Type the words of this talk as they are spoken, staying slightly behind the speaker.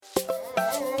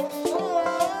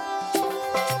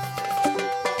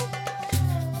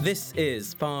This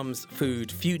is Farms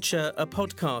Food Future, a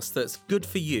podcast that's good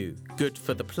for you, good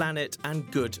for the planet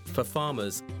and good for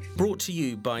farmers. Brought to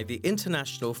you by the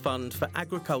International Fund for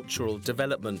Agricultural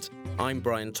Development. I'm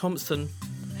Brian Thompson.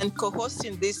 And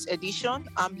co-hosting this edition,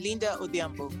 I'm Linda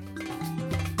Odhiambo.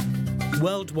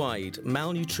 Worldwide,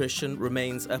 malnutrition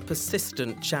remains a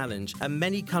persistent challenge, and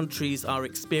many countries are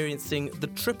experiencing the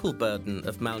triple burden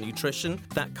of malnutrition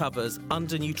that covers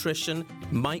undernutrition,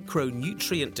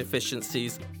 micronutrient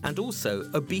deficiencies, and also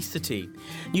obesity.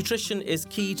 Nutrition is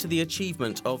key to the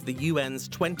achievement of the UN's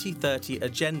 2030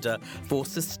 Agenda for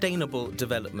Sustainable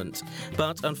Development.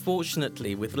 But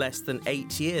unfortunately, with less than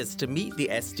 8 years to meet the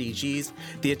SDGs,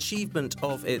 the achievement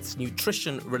of its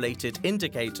nutrition-related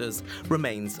indicators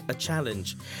remains a challenge.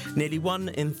 Nearly 1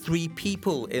 in 3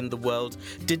 people in the world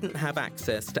didn't have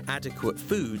access to adequate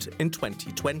food in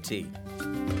 2020.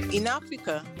 In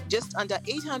Africa, just under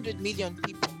 800 million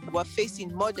people were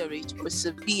facing moderate or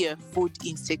severe food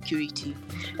insecurity.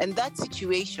 And that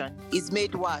situation is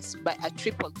made worse by a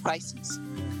triple crisis: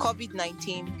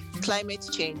 COVID-19, climate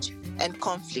change, and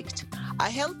conflict. A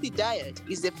healthy diet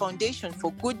is the foundation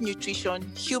for good nutrition,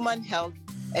 human health,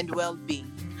 and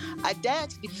well-being. A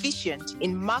diet deficient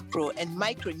in macro and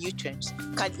micronutrients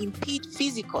can impede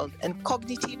physical and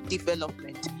cognitive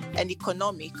development and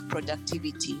economic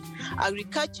productivity.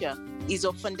 Agriculture is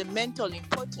of fundamental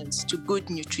importance to good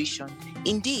nutrition.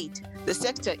 Indeed, the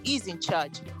sector is in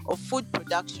charge of food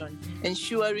production,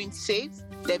 ensuring safe,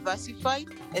 diversified,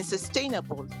 and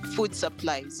sustainable food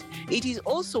supplies. It is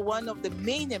also one of the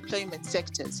main employment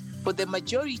sectors for the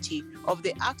majority of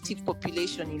the active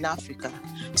population in Africa.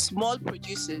 Small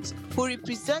producers, who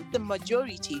represent the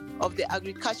majority of the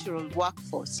agricultural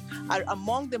workforce, are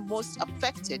among the most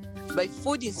affected by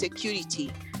food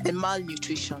insecurity and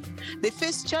malnutrition. They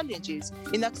face challenges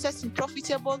in accessing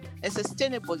profitable and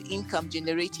sustainable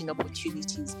income-generating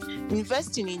opportunities.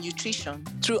 Investing in nutrition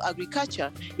through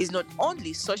agriculture is not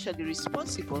only socially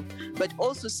responsible, but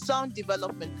also sound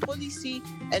development policy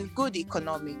and good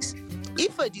economics.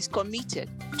 IFAD is committed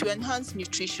to enhance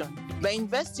nutrition by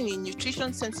investing in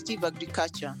nutrition-sensitive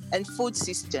agriculture and food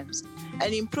systems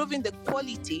and improving the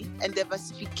quality and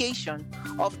diversification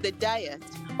of the diet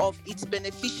of its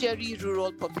beneficiary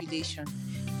rural population.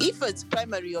 IFAD's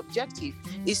primary objective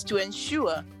is to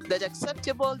ensure that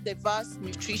acceptable, diverse,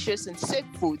 nutritious, and safe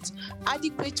foods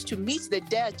adequate to meet the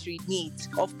dietary needs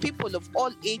of people of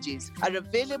all ages are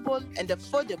available and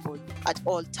affordable at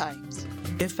all times.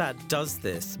 IFAD does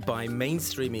this by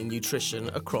mainstreaming nutrition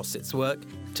across its work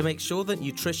to make sure that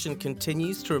nutrition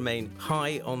continues to remain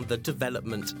high on the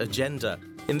development agenda.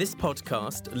 In this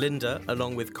podcast, Linda,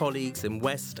 along with colleagues in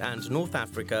West and North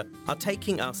Africa, are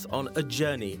taking us on a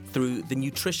journey through the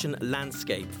nutrition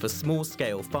landscape for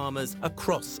small-scale farmers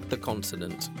across the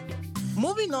continent.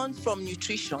 Moving on from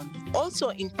nutrition, also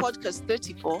in podcast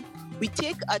 34, we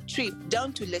take a trip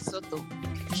down to Lesotho.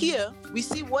 Here, we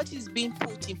see what is being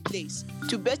put in place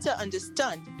to better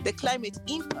understand the climate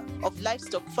impact of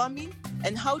livestock farming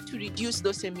and how to reduce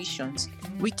those emissions.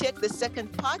 We take the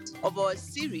second part of our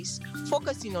series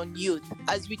focusing on youth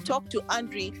as we talk to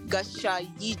Andre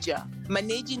Gashayija,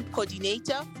 Managing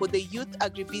Coordinator for the Youth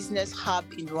Agribusiness Hub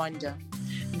in Rwanda.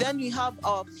 Then we have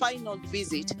our final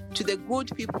visit to the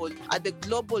good people at the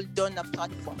Global Donor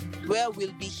Platform, where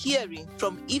we'll be hearing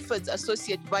from IFAD's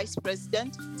Associate Vice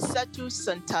President, Satu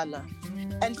Santala.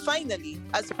 And finally,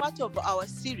 as part of our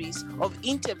series of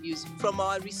interviews from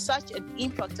our research and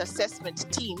impact assessment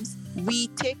teams, we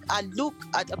take a look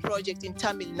at a project in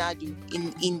Tamil Nadu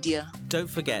in India. Don't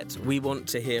forget, we want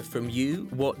to hear from you.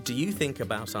 What do you think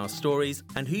about our stories,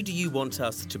 and who do you want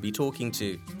us to be talking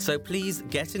to? So please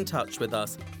get in touch with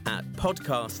us at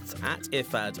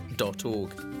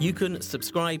podcasts@ifad.org. You can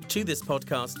subscribe to this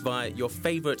podcast via your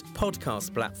favorite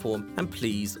podcast platform, and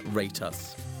please rate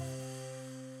us.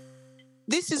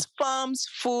 This is Farms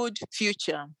Food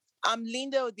Future. I'm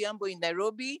Linda Odhiambo in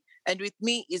Nairobi, and with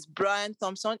me is Brian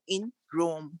Thompson in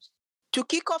Rome. To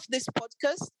kick off this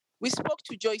podcast, we spoke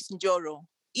to Joyce Njoro,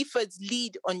 IFAD's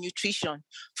lead on nutrition,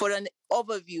 for an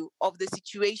overview of the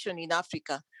situation in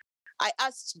Africa. I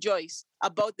asked Joyce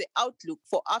about the outlook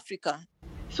for Africa.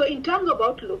 So in terms of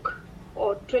outlook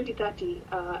or 2030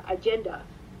 agenda,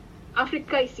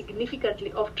 Africa is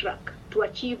significantly off track to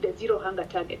achieve the zero hunger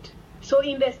target. So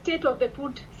in the State of the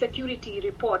Food Security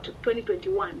Report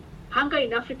 2021, hunger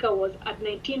in Africa was at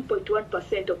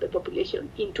 19.1% of the population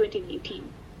in 2019.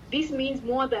 This means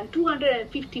more than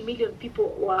 250 million people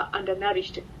were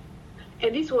undernourished.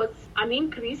 And this was an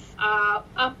increase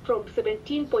up from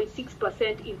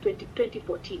 17.6% in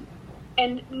 2014.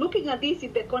 And looking at this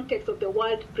in the context of the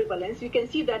world prevalence, we can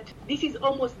see that this is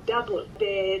almost double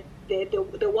the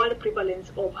world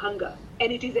prevalence of hunger,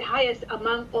 and it is the highest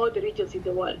among all the regions in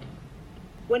the world.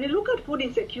 When you look at food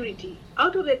insecurity,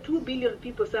 out of the 2 billion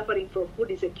people suffering from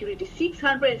food insecurity,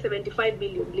 675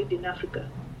 million lived in Africa.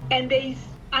 And there is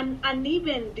an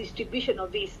uneven distribution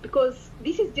of this, because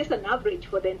this is just an average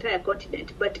for the entire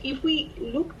continent. But if we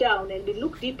look down and we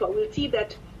look deeper, we'll see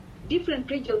that different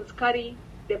regions carry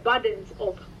the burdens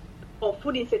of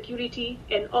food insecurity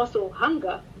and also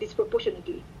hunger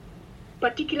disproportionately,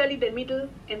 particularly the Middle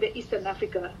and the Eastern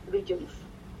Africa regions.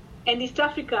 And East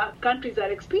Africa countries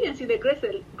are experiencing the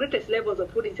greatest levels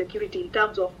of food insecurity in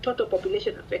terms of total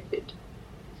population affected.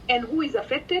 And who is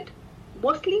affected?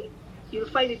 Mostly, you'll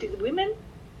find it is women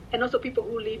and also people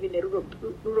who live in the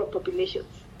rural populations.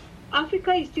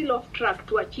 Africa is still off track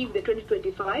to achieve the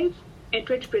 2025 and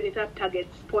 2023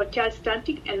 targets for child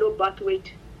stunting and low birth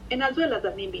weight, and as well as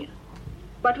anemia.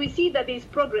 But we see that there is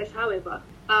progress, however,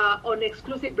 on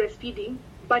exclusive breastfeeding,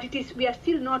 but we are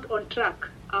still not on track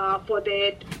for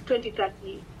the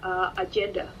 2030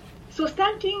 agenda. So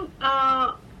stunting,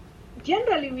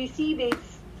 generally we see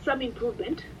there's some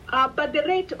improvement, but the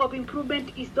rate of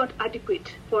improvement is not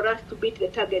adequate for us to meet the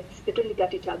targets, the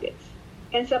 2030 targets.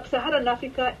 And Sub-Saharan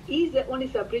Africa is the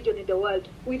only sub-region in the world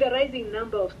with a rising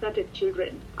number of stunted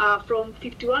children, from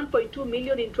 51.2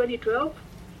 million in 2012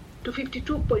 to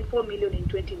 52.4 million in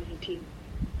 2019.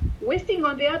 Wasting,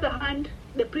 on the other hand,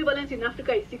 the prevalence in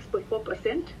Africa is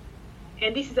 6.4%,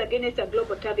 and this is against a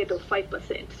global target of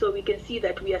 5%. So we can see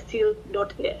that we are still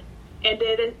not there. And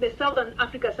the Southern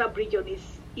Africa sub-region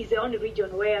is the only region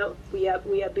where we are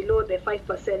below the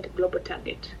 5% global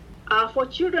target. For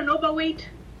children overweight,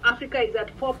 Africa is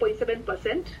at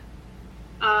 4.7%,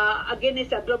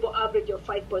 against a global average of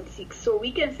 5.6%. So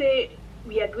we can say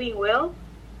we are doing well,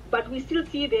 but we still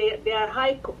see there are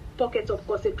high pockets of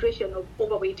concentration of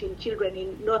overweight in children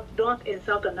in North and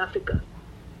Southern Africa.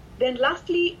 Then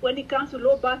lastly, when it comes to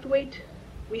low birth weight,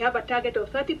 we have a target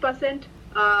of 30%,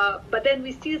 but then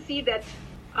we still see that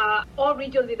all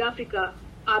regions in Africa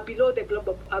are below the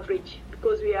global average,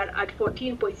 because we are at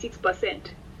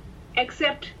 14.6%.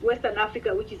 Except Western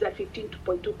Africa, which is at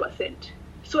 15.2%.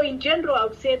 So in general, I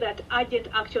would say that urgent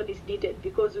action is needed,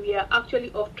 because we are actually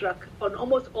off track on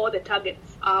almost all the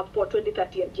targets for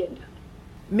 2030 agenda.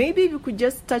 Maybe we could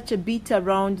just touch a bit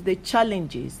around the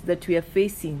challenges that we are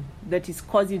facing that is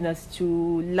causing us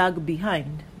to lag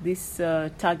behind these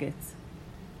targets.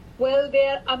 Well,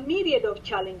 there are a myriad of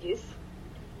challenges,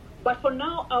 but for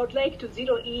now, I would like to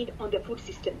zero in on the food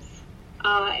systems.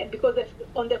 Because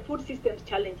on the food systems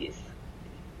challenges.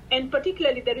 And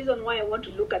particularly the reason why I want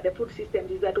to look at the food systems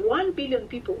is that 1 billion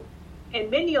people, and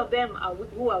many of them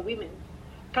who are women,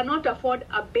 cannot afford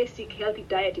a basic healthy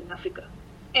diet in Africa.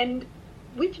 And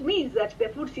which means that the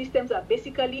food systems are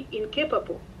basically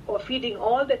incapable of feeding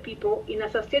all the people in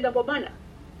a sustainable manner.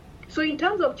 So in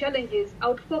terms of challenges, I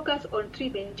would focus on three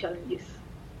main challenges.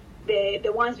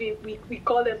 The ones we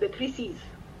call them the 3 Cs: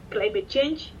 climate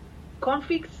change,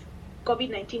 conflicts,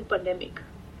 COVID-19 pandemic.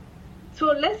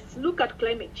 So let's look at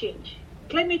climate change.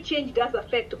 Climate change does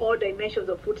affect all dimensions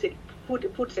of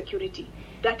food security.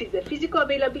 That is the physical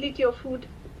availability of food,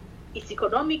 its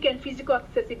economic and physical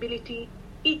accessibility,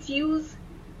 its use,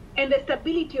 and the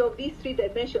stability of these 3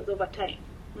 dimensions over time.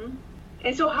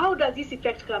 And so how does this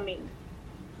effect come in?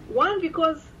 One,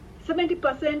 because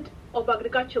 70% of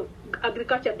agriculture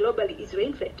globally is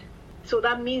rain-fed. So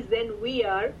that means then we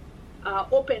are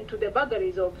open to the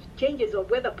vagaries of changes of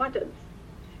weather patterns.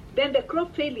 Then the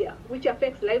crop failure, which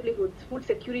affects livelihoods, food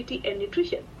security, and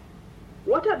nutrition.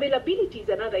 Water availability is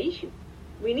another issue.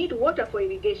 We need water for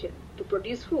irrigation to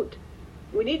produce food.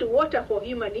 We need water for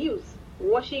human use,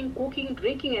 washing, cooking,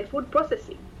 drinking, and food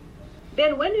processing.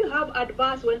 Then when you have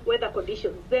adverse weather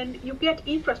conditions, then you get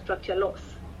infrastructure loss.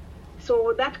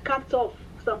 So that cuts off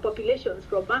some populations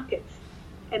from markets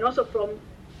and also from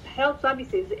health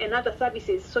services and other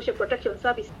services, social protection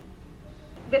services.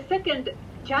 The second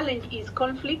challenge is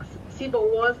conflicts, civil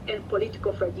wars, and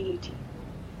political fragility.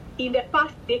 In the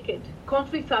past decade,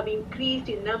 conflicts have increased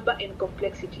in number and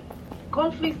complexity.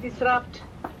 Conflicts disrupt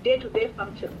day-to-day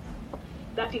functions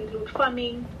that include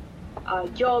farming,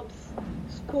 jobs,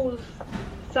 schools,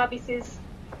 services,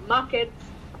 markets,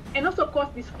 and also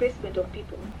cause displacement of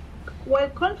people. While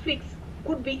conflicts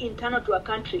could be internal to a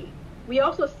country, we are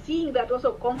also seeing that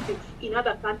also conflicts in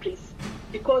other countries,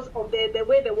 because of the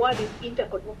way the world is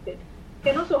interconnected,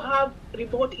 can also have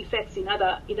remote effects in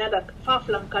other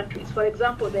far-flung countries. For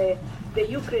example, the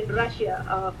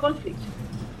Ukraine-Russia conflict,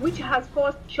 which has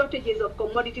caused shortages of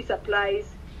commodity supplies.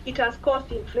 It has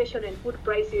caused inflation and food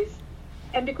prices.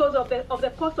 and because of the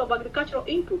cost of agricultural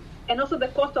inputs and also the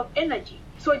cost of energy.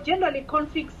 So generally,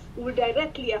 conflicts will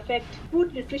directly affect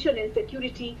food, nutrition, and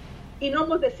security in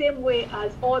almost the same way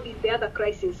as all the other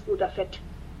crises would affect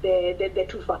the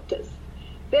two factors.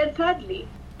 Then thirdly,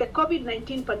 the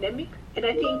COVID-19 pandemic, and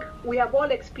I think we have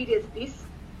all experienced this,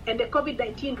 and the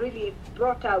COVID-19 really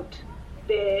brought out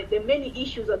the many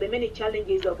issues or the many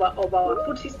challenges of our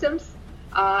food systems.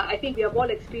 I think we have all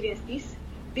experienced this.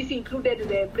 This included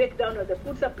the breakdown of the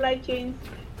food supply chains,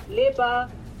 labor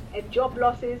and job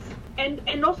losses,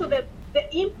 and also the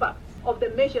impacts of the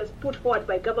measures put forward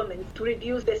by governments to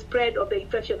reduce the spread of the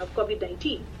infection of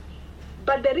COVID-19.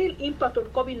 But the real impact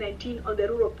of COVID-19 on the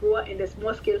rural poor and the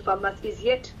small-scale farmers is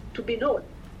yet to be known.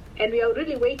 And we are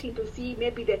really waiting to see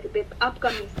maybe the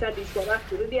upcoming studies for us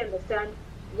to really understand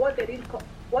what the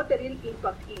real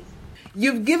impact is.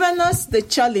 You've given us the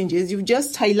challenges. You've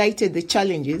just highlighted the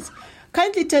challenges.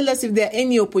 Kindly tell us if there are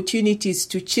any opportunities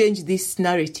to change this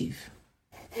narrative.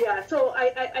 Yeah, so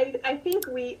I think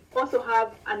we also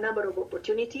have a number of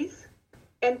opportunities,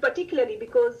 and particularly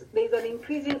because there's an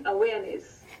increasing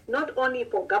awareness, not only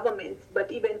for governments, but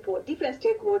even for different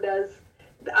stakeholders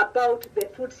about the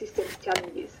food systems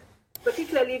challenges,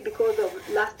 particularly because of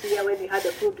last year when we had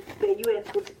the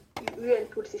UN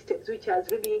food systems, which has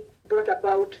really brought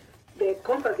about the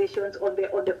conversations on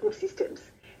the food systems.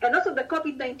 And also the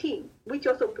COVID-19, which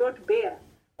also brought bare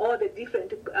all the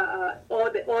different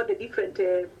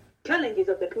challenges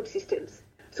of the food systems.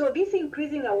 So this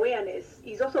increasing awareness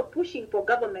is also pushing for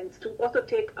governments to also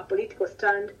take a political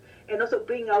stand and also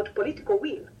bring out political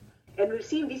will. And we've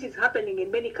seen this is happening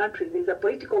in many countries. There's a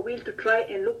political will to try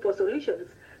and look for solutions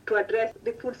to address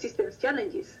the food systems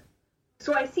challenges.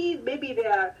 So I see maybe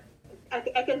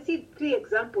I can see three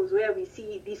examples where we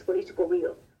see this political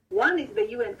will. One is the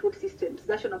UN food systems,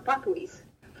 national pathways.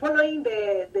 Following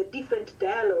the different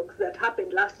dialogues that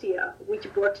happened last year,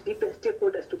 which brought different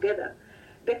stakeholders together,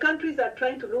 the countries are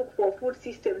trying to look for food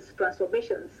systems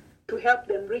transformations to help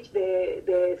them reach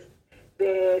the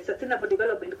Sustainable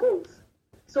Development Goals.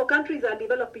 So countries are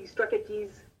developing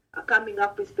strategies, are coming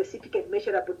up with specific and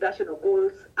measurable national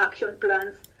goals, action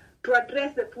plans to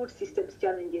address the food systems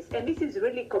challenges. And this is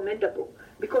really commendable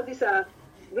because these are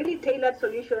really tailored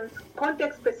solutions,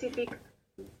 context-specific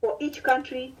for each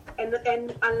country,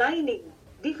 and aligning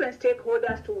different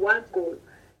stakeholders to one goal.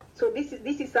 So this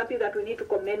is something that we need to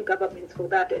commend governments for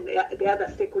that and the other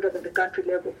stakeholders at the country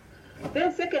level.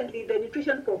 Then secondly, the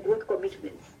Nutrition for Growth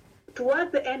commitments.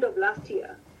 Towards the end of last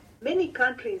year, many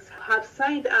countries have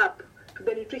signed up to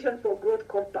the Nutrition for Growth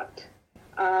Compact.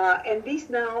 And this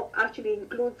now actually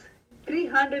includes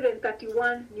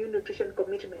 331 new nutrition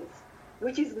commitments,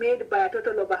 which is made by a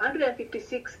total of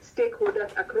 156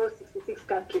 stakeholders across 66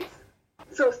 countries.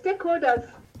 So stakeholders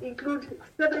include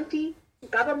 70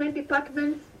 government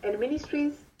departments and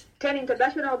ministries, 10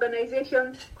 international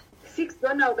organizations, 6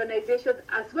 donor organizations,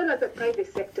 as well as the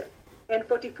private sector, and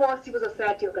 44 civil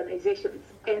society organizations,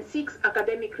 and 6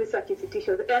 academic research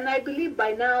institutions. And I believe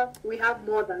by now we have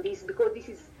more than this because this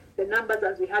is the numbers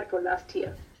as we had for last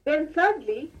year. Then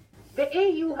thirdly, the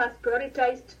AU has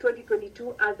prioritized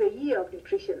 2022 as the year of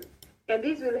nutrition, and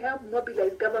this will help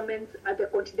mobilize governments at the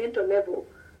continental level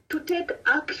to take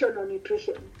action on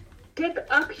nutrition, take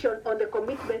action on the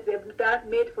commitments they've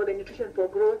made for the Nutrition for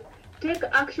Growth, take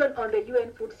action on the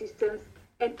UN food systems,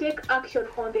 and take action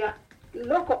on their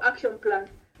local action plans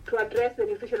to address the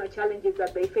nutritional challenges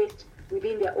that they faced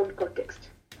within their own context.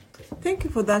 Thank you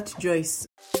for that, Joyce.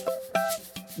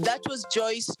 That was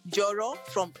Joyce Joro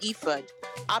from IFAD.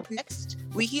 Up next,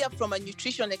 we hear from a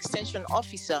nutrition extension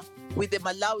officer with the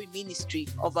Malawi Ministry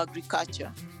of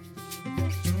Agriculture.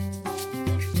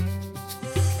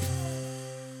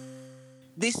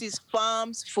 This is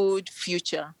Farms Food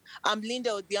Future. I'm Linda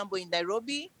Odhiambo in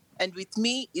Nairobi, and with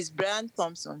me is Brian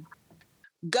Thompson.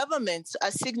 Governments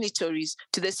are signatories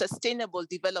to the Sustainable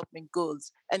Development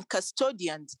Goals and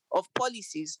custodians of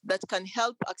policies that can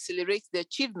help accelerate the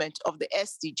achievement of the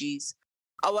SDGs.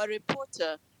 Our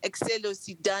reporter, Excelo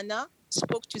Sidana,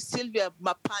 spoke to Sylvia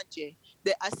Mapanje,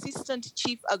 the Assistant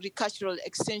Chief Agricultural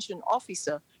Extension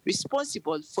Officer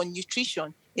responsible for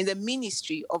nutrition in the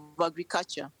Ministry of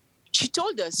Agriculture. She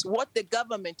told us what the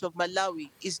government of Malawi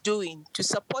is doing to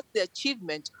support the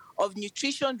achievement of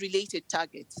nutrition-related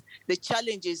targets, the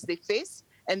challenges they face,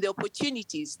 and the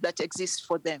opportunities that exist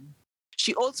for them.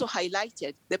 She also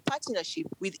highlighted the partnership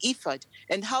with IFAD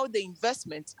and how the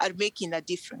investments are making a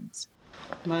difference.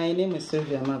 My name is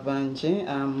Sylvia Mabanje.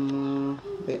 I'm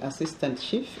the Assistant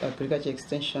Chief Agriculture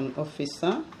Extension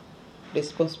Officer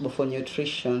responsible for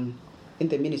nutrition in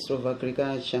the Ministry of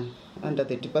Agriculture under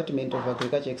the Department of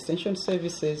Agriculture Extension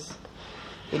Services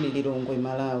in Lilongwe,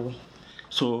 Malawi.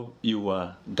 So you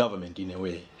are government in a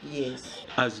way. Yes.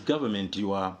 As government,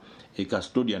 you are a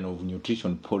custodian of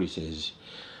nutrition policies.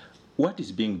 What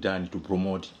is being done to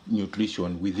promote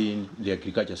nutrition within the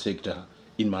agriculture sector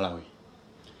in Malawi?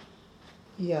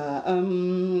 Yeah,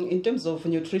 in terms of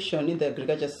nutrition in the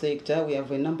agriculture sector, we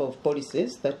have a number of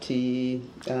policies that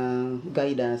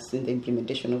guide us in the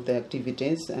implementation of the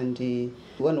activities, and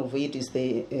one of it is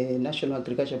the National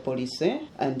Agriculture Policy,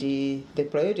 and the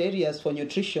priority areas for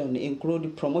nutrition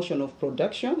include promotion of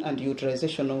production and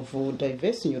utilization of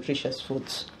diverse nutritious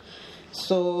foods.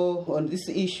 So on this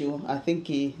issue, I think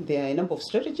there are a number of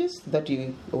strategies that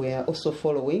we are also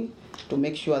following to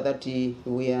make sure that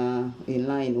we are in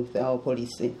line with our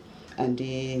policy. And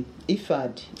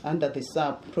IFAD, under the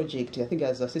SAP project, I think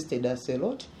has assisted us a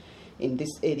lot in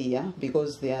this area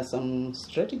because there are some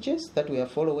strategies that we are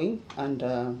following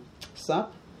under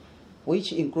SAP,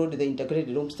 which include the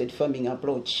integrated homestead farming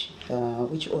approach,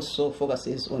 which also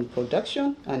focuses on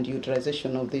production and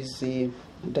utilization of these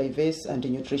diverse and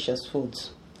nutritious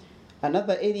foods.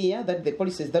 Another area that the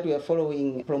policies that we are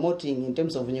following, promoting in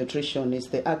terms of nutrition, is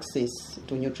the access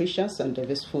to nutritious and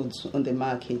diverse foods on the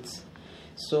markets.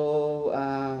 So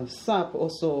SAP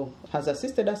also has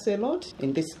assisted us a lot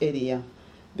in this area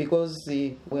because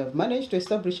we have managed to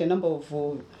establish a number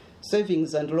of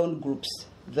savings and loan groups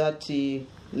that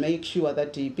make sure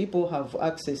that people have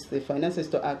access, the finances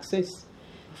to access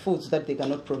foods that they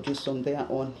cannot produce on their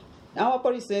own. Our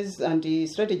policies and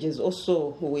strategies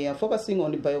also, we are focusing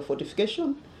on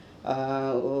biofortification,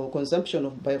 consumption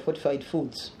of biofortified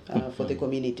foods for the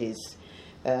communities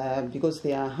because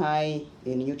they are high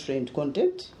in nutrient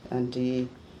content, and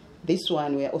this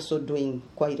one we are also doing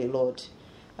quite a lot.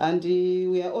 And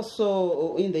we are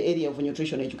also in the area of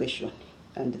nutrition education.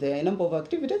 And there are a number of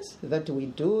activities that we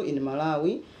do in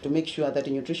Malawi to make sure that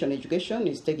nutrition education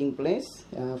is taking place.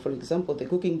 For example, the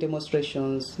cooking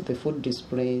demonstrations, the food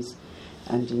displays,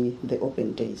 and the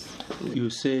open days. You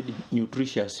said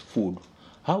nutritious food.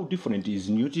 How different is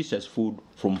nutritious food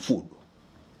from food?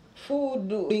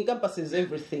 Food encompasses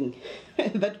everything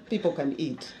that people can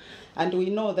eat. And we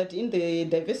know that in the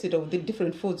diversity of the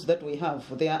different foods that we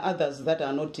have, there are others that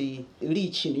are not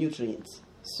rich in nutrients.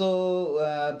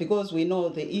 So, because we know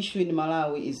the issue in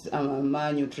Malawi is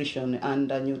malnutrition and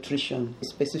undernutrition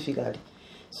specifically.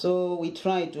 So we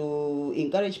try to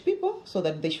encourage people so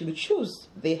that they should choose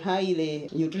the highly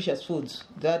nutritious foods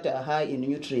that are high in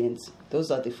nutrients. Those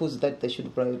are the foods that they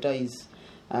should prioritize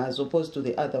as opposed to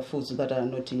the other foods that are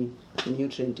not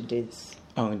nutrient dense.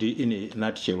 And in a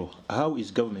nutshell, how is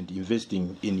government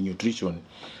investing in nutrition,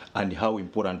 and how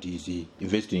important is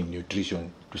investing in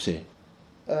nutrition to say?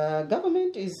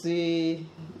 Government is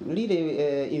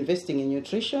really investing in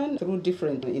nutrition through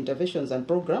different interventions and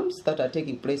programs that are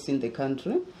taking place in the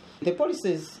country. The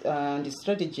policies and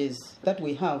strategies that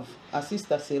we have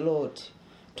assist us a lot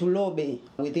to lobby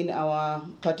within our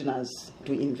partners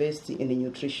to invest in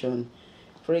nutrition.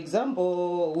 For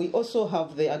example, we also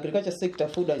have the agriculture sector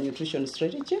food and nutrition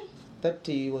strategy that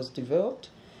was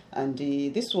developed, and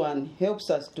this one helps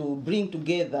us to bring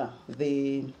together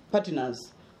the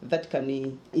partners that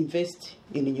can invest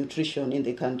in nutrition in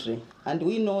the country. And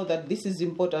we know that this is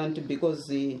important because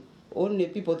the only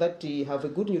people that have a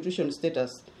good nutrition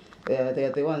status, they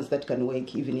are the ones that can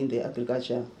work even in the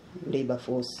agriculture labor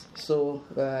force. So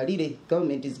really,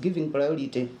 government is giving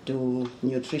priority to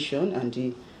nutrition,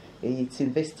 and it's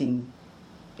investing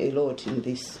a lot in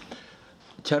this.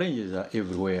 Challenges are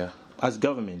everywhere. As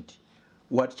government,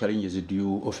 what challenges do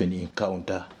you often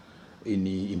encounter in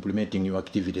implementing your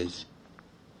activities?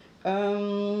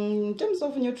 In terms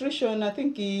of nutrition, I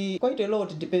think quite a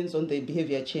lot depends on the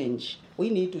behavior change.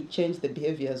 We need to change the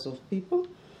behaviors of people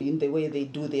in the way they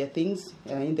do their things,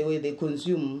 in the way they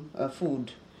consume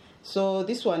food. So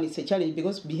this one is a challenge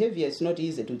because behavior is not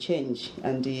easy to change,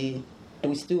 and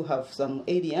we still have some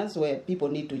areas where people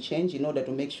need to change in order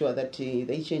to make sure that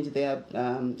they change their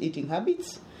eating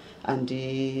habits and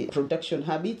production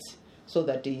habits, so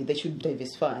that they should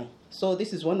diversify. So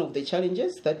this is one of the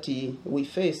challenges that we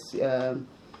face when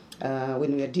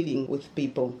we are dealing with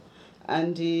people.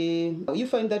 And you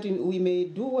find that we may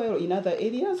do well in other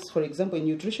areas, for example, in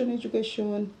nutrition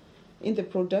education, in the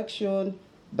production,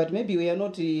 but maybe we are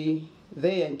not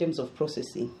there in terms of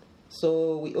processing.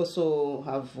 So we also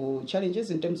have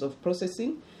challenges in terms of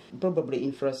processing, probably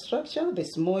infrastructure.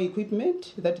 There's more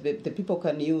equipment that the people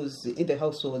can use in the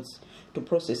households to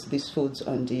process these foods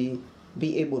and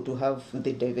be able to have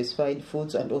the diversified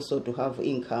foods and also to have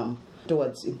income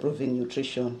towards improving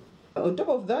nutrition. On top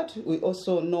of that, we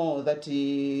also know that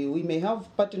we may have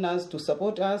partners to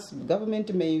support us.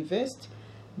 Government may invest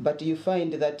But you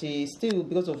find that still,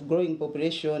 because of growing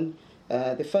population,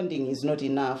 the funding is not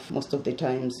enough most of the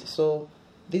times. So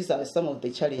these are some of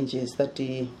the challenges that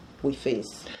we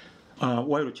face.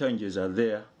 While challenges are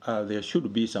there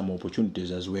should be some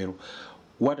opportunities as well.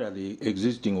 What are the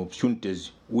existing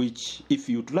opportunities which, if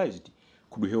utilized,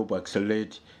 could help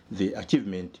accelerate the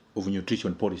achievement of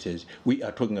nutrition policies? We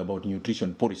are talking about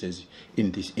nutrition policies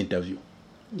in this interview.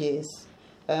 Yes.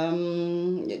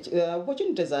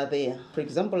 Opportunities are there. For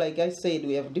example, like I said,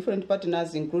 we have different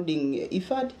partners, including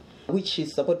IFAD, which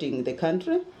is supporting the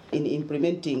country in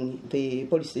implementing the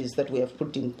policies that we have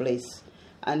put in place.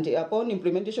 And upon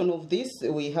implementation of this,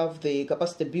 we have the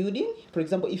capacity building. For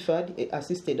example, IFAD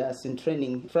assisted us in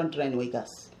training frontline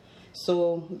workers.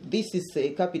 So this is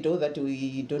a capital that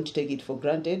we don't take it for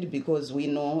granted, because we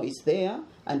know it's there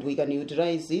and we can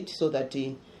utilize it, so that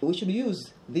we should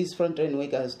use these frontline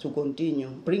workers to continue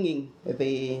bringing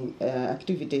the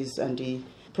activities and the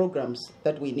programs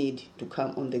that we need to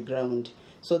come on the ground.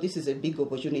 So this is a big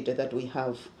opportunity that we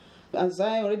have. As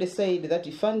I already said,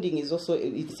 that funding is also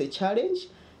it's a challenge,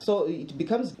 so it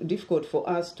becomes difficult for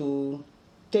us to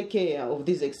take care of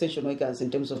these extension workers in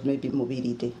terms of maybe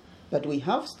mobility. But we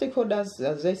have stakeholders,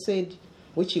 as I said,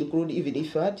 which include even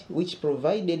IFAD, which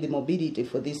provided the mobility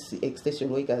for these extension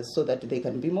workers so that they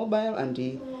can be mobile and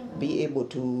be able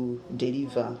to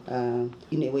deliver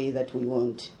in a way that we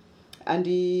want. And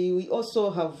we also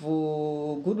have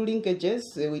good linkages.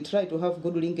 We try to have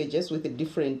good linkages with the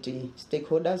different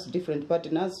stakeholders, different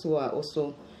partners who are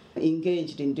also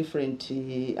engaged in different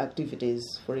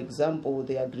activities. For example,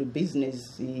 the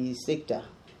agribusiness sector,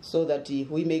 so that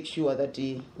we make sure that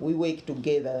we work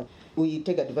together, we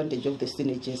take advantage of the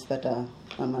synergies that are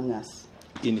among us.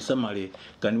 In summary,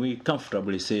 can we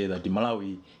comfortably say that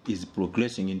Malawi is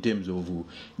progressing in terms of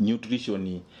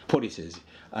nutrition policies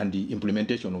and the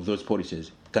implementation of those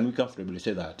policies? Can we comfortably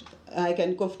say that? I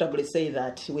can comfortably say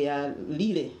that we are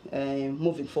really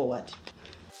moving forward.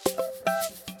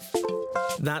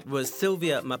 That was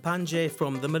Sylvia Mapanje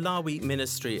from the Malawi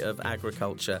Ministry of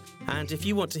Agriculture. And if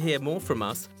you want to hear more from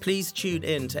us, please tune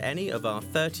in to any of our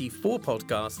 34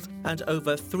 podcasts and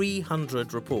over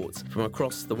 300 reports from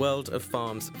across the world of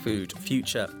farm's food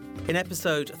future. In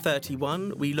episode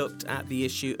 31, we looked at the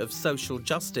issue of social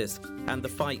justice and the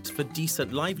fight for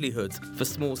decent livelihoods for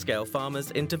small-scale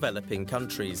farmers in developing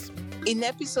countries. In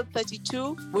episode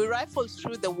 32, we rifled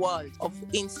through the world of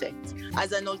insects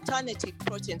as an alternative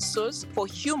protein source for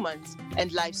humans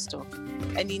and livestock.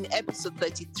 And in episode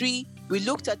 33, we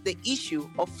looked at the issue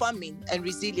of famine and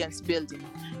resilience building.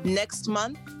 Next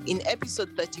month, in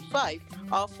episode 35,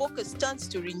 our focus turns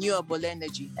to renewable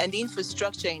energy and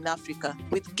infrastructure in Africa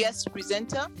with guest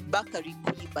presenter Bakari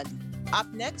Coulibaly.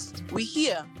 Up next, we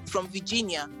hear from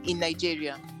Virginia in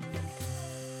Nigeria.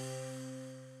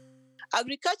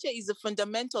 Agriculture is a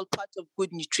fundamental part of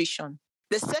good nutrition.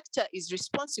 The sector is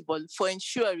responsible for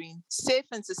ensuring safe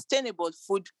and sustainable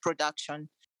food production.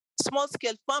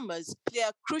 Small-scale farmers play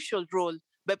a crucial role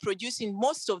by producing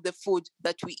most of the food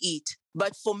that we eat.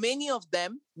 But for many of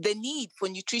them, the need for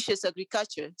nutritious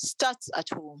agriculture starts at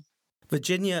home.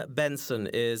 Virginia Benson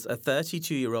is a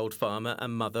 32-year-old farmer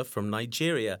and mother from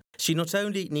Nigeria. She not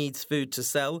only needs food to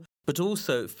sell, but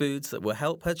also foods that will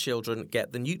help her children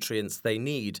get the nutrients they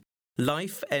need.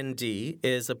 Life ND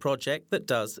is a project that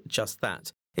does just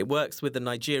that. It works with the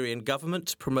Nigerian government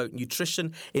to promote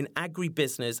nutrition in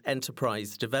agribusiness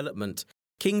enterprise development.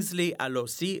 Kingsley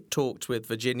Alosi talked with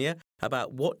Virginia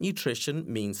about what nutrition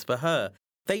means for her.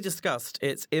 They discussed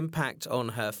its impact on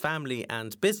her family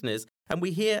and business, and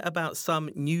we hear about some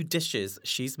new dishes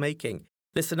she's making.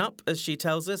 Listen up as she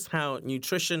tells us how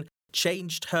nutrition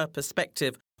changed her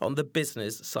perspective on the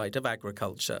business side of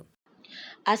agriculture.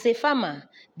 As a farmer,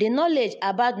 the knowledge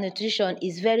about nutrition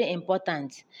is very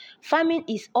important. Farming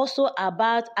is also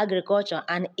about agriculture,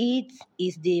 and it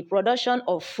is the production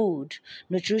of food,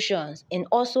 nutrition, and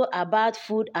also about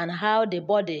food and how the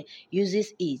body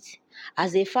uses it.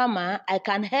 As a farmer, I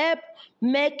can help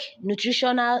make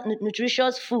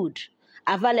nutritious food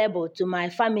available to my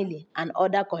family and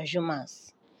other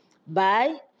consumers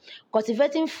by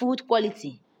cultivating food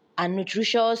quality and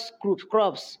nutritious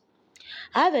crops.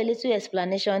 I have a little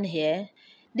explanation here.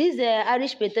 This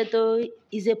Irish potato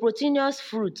is a proteinous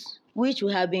fruit which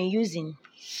we have been using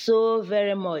so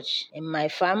very much in my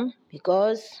farm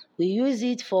because we use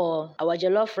it for our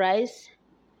jollof rice.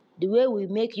 The way we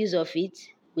make use of it,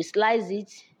 we slice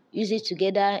it, use it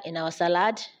together in our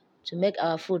salad to make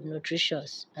our food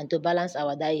nutritious and to balance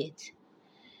our diet.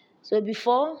 So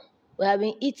before, we have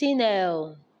been eating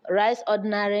rice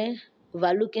ordinary,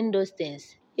 overlooking those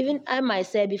things. Even I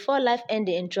myself, before Life ND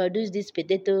introduced this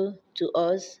potato to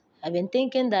us, I've been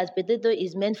thinking that potato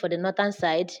is meant for the northern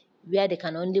side, where they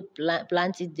can only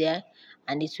plant it there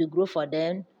and it will grow for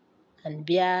them and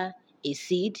bear a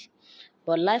seed.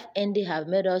 But Life ND have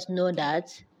made us know that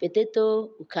potato,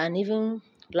 we can even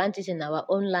plant it in our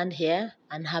own land here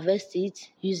and harvest it,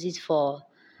 use it for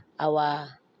our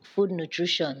food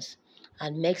nutrition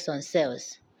and make some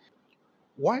sales.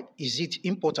 Why is it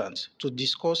important to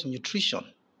discuss nutrition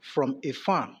from a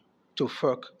farm to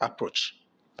fork approach?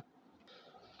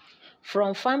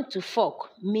 From farm to fork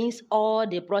means all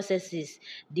the processes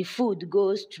the food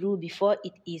goes through before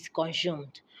it is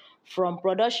consumed. From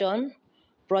production,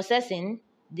 processing,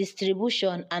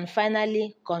 distribution, and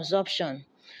finally consumption.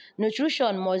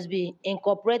 Nutrition must be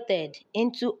incorporated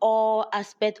into all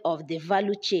aspects of the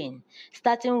value chain,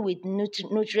 starting with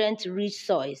nutrient-rich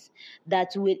soils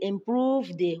that will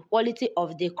improve the quality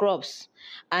of the crops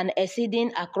and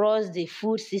exceeding across the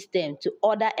food system to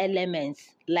other elements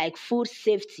like food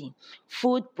safety,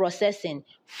 food processing,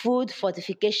 food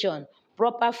fortification,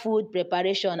 proper food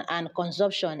preparation and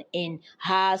consumption in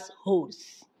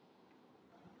households.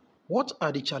 What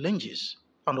are the challenges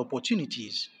and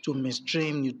opportunities to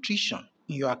mainstream nutrition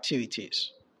in your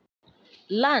activities?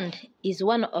 Land is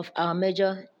one of our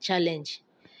major challenge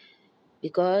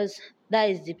because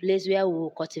that is the place where we will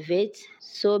cultivate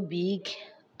so big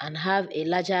and have a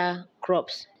larger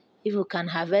crops. If we can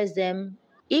harvest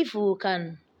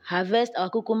our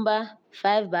cucumber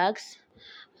 5 bags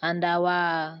and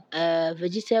our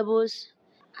vegetables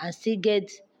and still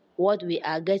get what we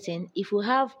are getting, if we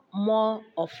have more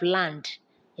of land,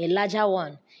 a larger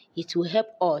one, it will help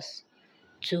us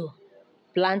to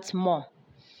plant more.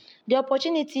 The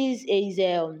opportunities is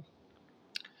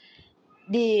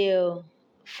the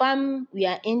farm we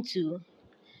are into.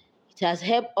 It has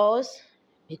helped us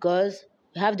because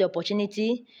we have the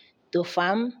opportunity to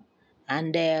farm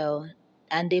and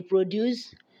they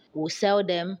produce, we'll sell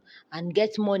them and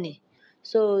get money.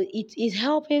 So it is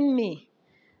helping me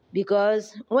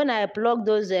because when I pluck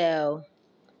those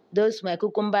my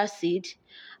cucumber seed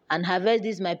and harvest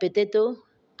this my potato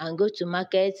and go to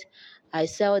market, I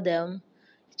sell them.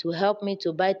 It will help me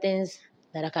to buy things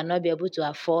that I cannot be able to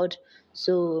afford.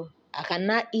 So I can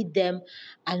now eat them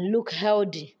and look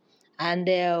healthy. And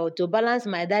to balance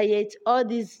my diet, all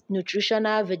these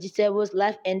nutritional vegetables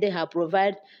Life ND have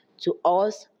provided to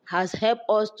us has helped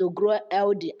us to grow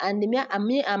healthy. And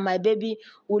me and my baby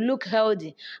will look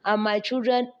healthy. And my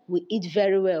children will eat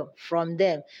very well from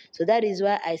them. So that is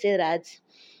why I say that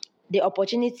the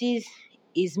opportunities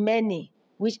is many,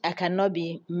 which I cannot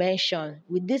be mentioned.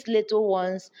 With these little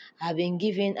ones I've been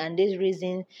given and this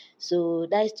reason, so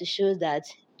that is to show that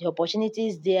the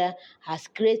opportunities there has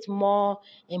created more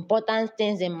important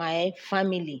things in my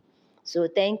family. So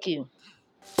thank you.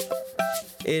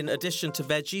 In addition to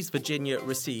veggies, Virginia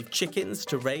received chickens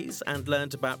to raise and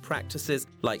learned about practices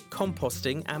like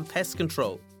composting and pest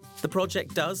control. The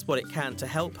project does what it can to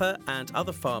help her and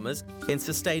other farmers in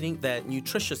sustaining their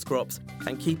nutritious crops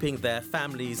and keeping their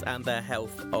families and their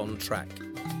health on track.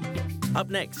 Up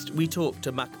next, we talk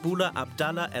to Makbula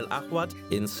Abdallah El Ahwad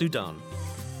in Sudan.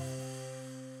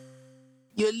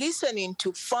 You're listening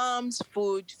to Farms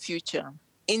Food Future.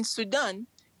 In Sudan,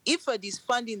 IFAD is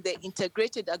funding the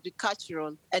Integrated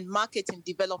Agricultural and Marketing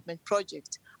Development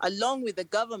Project, along with the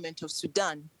government of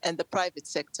Sudan and the private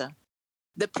sector.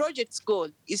 The project's goal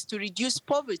is to reduce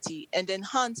poverty and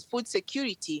enhance food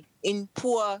security in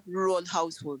poor rural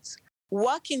households.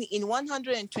 Working in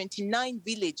 129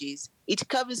 villages, it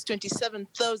covers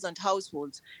 27,000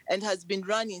 households and has been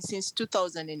running since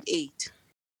 2008.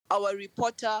 Our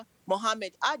reporter,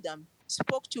 Mohammed Adam,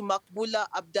 spoke to Makbula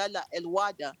Abdallah El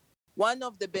Wada, one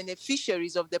of the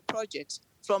beneficiaries of the project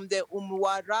from the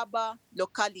Umwaraba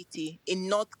locality in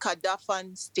North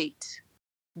Kordofan state.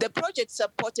 The project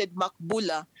supported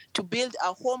Makbula to build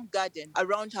a home garden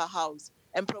around her house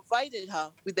and provided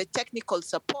her with the technical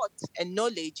support and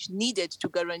knowledge needed to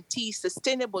guarantee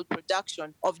sustainable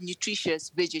production of nutritious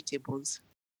vegetables.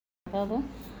 My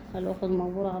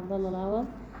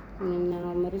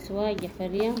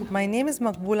name is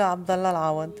Makbula Abdallah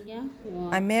Al-Awad.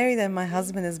 I'm married and my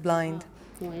husband is blind.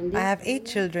 I have 8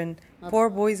 children, 4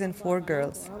 boys and 4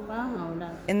 girls.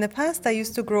 In the past, I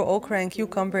used to grow okra and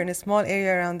cucumber in a small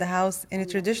area around the house in a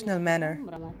traditional manner.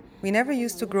 We never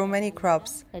used to grow many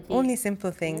crops, only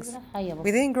simple things.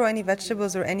 We didn't grow any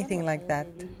vegetables or anything like that.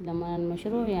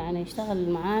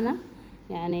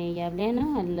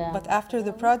 But after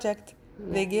the project,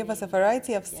 they gave us a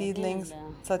variety of seedlings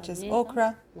such as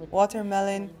okra,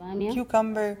 watermelon,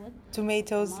 cucumber,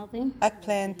 tomatoes,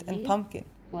 eggplant, and pumpkin.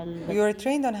 We were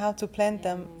trained on how to plant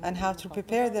them and how to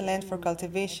prepare the land for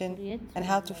cultivation and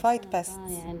how to fight pests.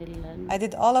 I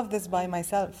did all of this by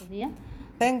myself.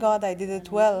 Thank God I did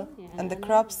it well, and the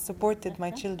crops supported my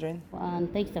children.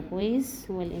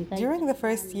 During the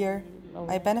first year,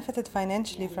 I benefited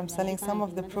financially from selling some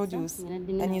of the produce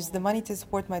and used the money to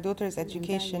support my daughter's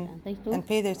education and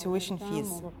pay their tuition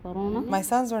fees. My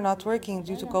sons were not working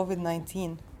due to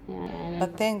COVID-19,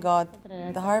 but thank God,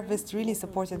 the harvest really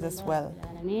supported us well.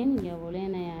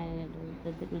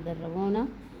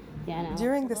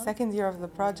 During the second year of the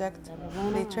project,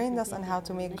 they trained us on how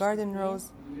to make garden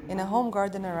rows in a home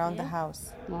garden around the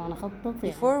house.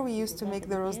 Before, we used to make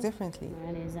the rows differently,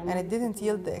 and it didn't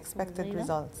yield the expected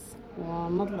results.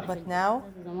 But now,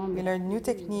 we learned new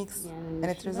techniques, and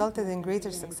it resulted in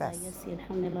greater success.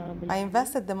 I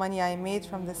invested the money I made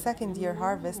from the second year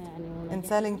harvest in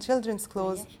selling children's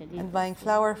clothes and buying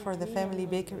flour for the family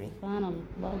bakery.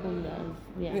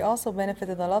 We also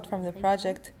benefited a lot from the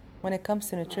project when it comes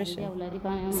to nutrition,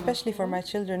 especially for my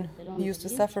children who used to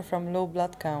suffer from low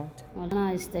blood count.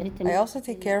 I also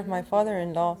take care of my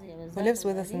father-in-law, who lives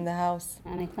with us in the house.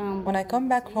 When I come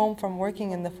back home from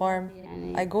working in the farm,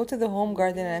 I go to the home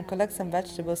garden and collect some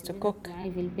vegetables to cook.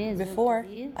 Before,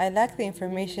 I lacked the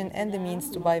information and the means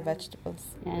to buy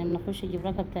vegetables.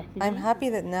 I'm happy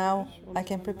that now I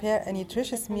can prepare a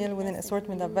nutritious meal with an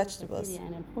assortment of vegetables.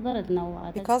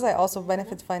 Because I also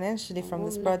benefit financially from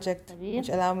this project, which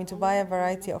allows me to buy a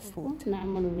variety of food.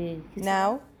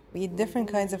 Now, we eat different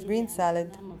kinds of green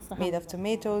salad made of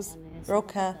tomatoes,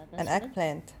 roca, and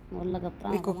eggplant.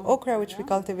 We cook okra, which we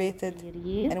cultivated,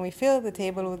 and we fill the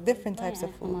table with different types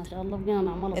of food.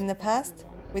 In the past,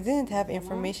 we didn't have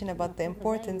information about the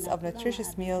importance of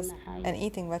nutritious meals and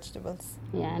eating vegetables.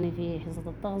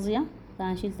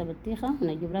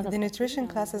 The nutrition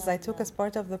classes I took as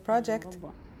part of the project,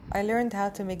 I learned how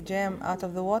to make jam out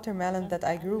of the watermelon that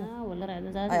I grew.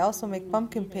 I also make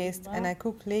pumpkin paste and I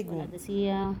cook legumes.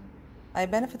 I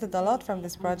benefited a lot from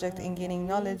this project in gaining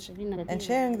knowledge and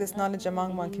sharing this knowledge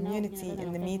among my community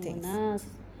in the meetings.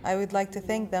 I would like to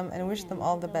thank them and wish them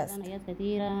all the best.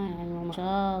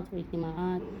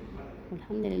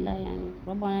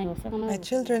 My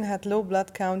children had low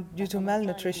blood count due to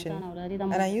malnutrition,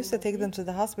 and I used to take them to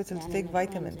the hospital to take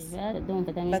vitamins.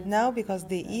 But now, because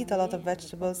they eat a lot of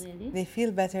vegetables, they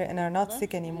feel better and are not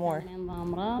sick anymore.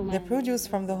 The produce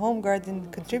from the home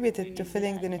garden contributed to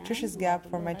filling the nutritious gap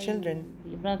for my children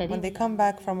when they come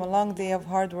back from a long day of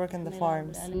hard work in the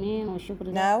farms.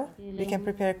 Now, we can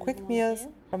prepare quick meals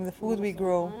from the food we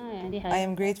grow. I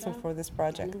am grateful for this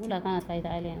project.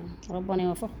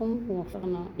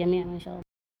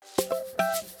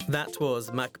 That was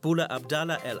Makbula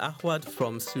Abdallah El Ahwad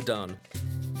from Sudan.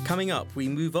 Coming up, we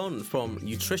move on from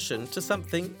nutrition to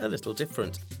something a little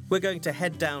different. We're going to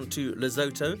head down to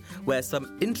Lesotho, where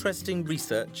some interesting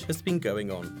research has been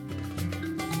going on.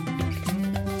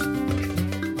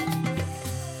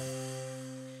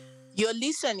 You're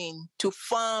listening to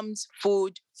Farms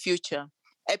Food Future,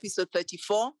 episode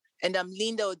 34, and I'm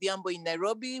Linda Odhiambo in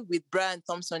Nairobi with Brian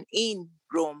Thompson in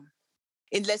Rome.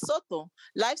 In Lesotho,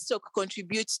 livestock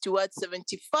contributes towards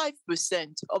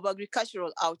 75% of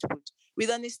agricultural output, with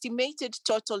an estimated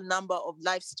total number of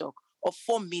livestock of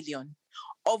 4 million,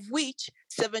 of which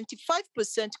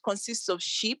 75% consists of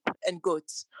sheep and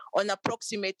goats on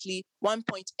approximately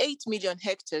 1.8 million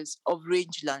hectares of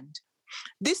rangeland.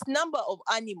 This number of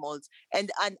animals and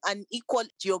an unequal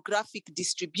geographic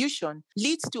distribution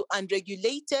leads to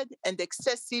unregulated and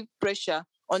excessive pressure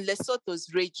on Lesotho's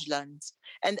rangelands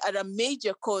and are a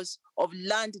major cause of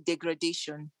land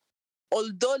degradation.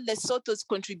 Although Lesotho's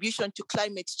contribution to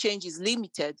climate change is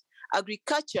limited,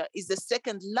 agriculture is the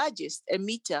second largest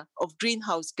emitter of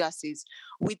greenhouse gases,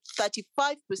 with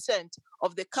 35%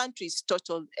 of the country's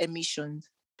total emissions.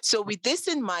 So with this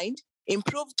in mind,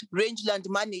 improved rangeland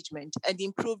management and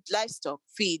improved livestock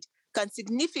feed can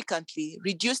significantly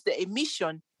reduce the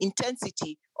emission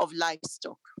intensity of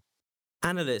livestock.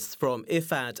 Analysts from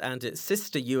IFAD and its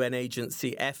sister UN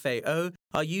agency FAO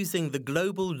are using the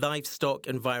Global Livestock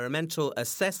Environmental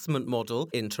Assessment Model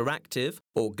Interactive,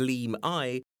 or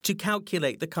GLEAM-I, to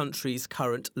calculate the country's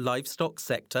current livestock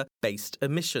sector-based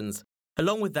emissions.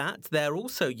 Along with that, they're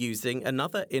also using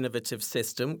another innovative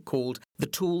system called the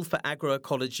Tool for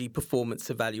Agroecology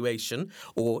Performance Evaluation,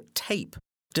 or TAPE.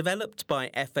 Developed by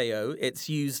FAO, it's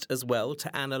used as well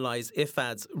to analyse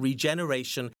IFAD's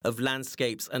Regeneration of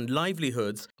Landscapes and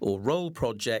Livelihoods, or ROLE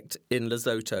project in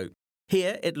Lesotho.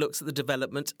 Here, it looks at the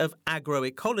development of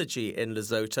agroecology in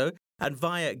Lesotho, and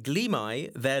via GLEAM-I,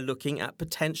 they're looking at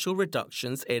potential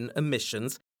reductions in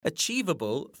emissions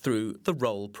achievable through the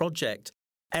ROLE project.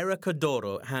 Erica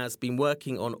Doro has been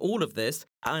working on all of this,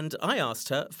 and I asked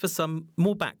her for some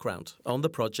more background on the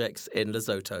projects in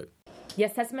Lesotho. The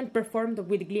assessment performed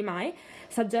with GLIMAI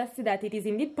suggested that it is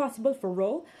indeed possible for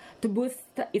ROLE to boost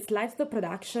its livestock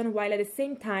production while at the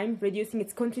same time reducing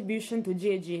its contribution to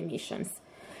GHG emissions.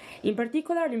 In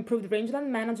particular, improved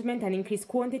rangeland management and increased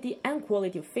quantity and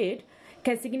quality of feed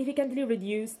can significantly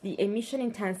reduce the emission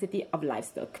intensity of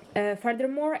livestock.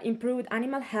 Furthermore, improved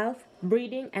animal health,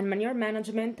 breeding, and manure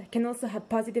management can also have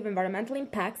positive environmental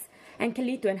impacts and can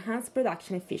lead to enhanced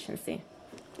production efficiency.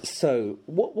 So,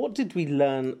 what did we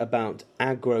learn about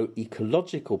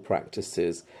agroecological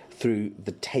practices through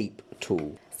the TAPE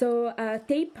tool? So,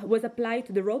 TAPE was applied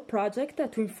to the ROLE project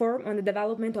to inform on the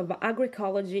development of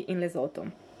agroecology in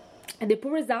Lesotho. The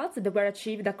poor results that were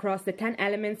achieved across the 10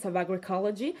 elements of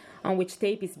agroecology on which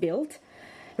TAPE is built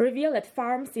reveal that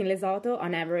farms in Lesotho,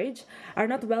 on average, are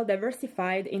not well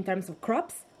diversified in terms of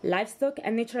crops, livestock,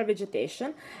 and natural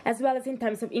vegetation, as well as in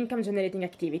terms of income-generating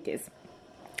activities.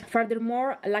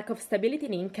 Furthermore, a lack of stability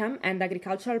in income and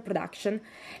agricultural production,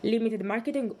 limited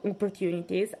marketing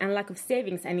opportunities, and lack of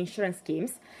savings and insurance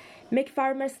schemes make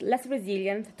farmers less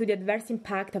resilient to the adverse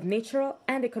impact of natural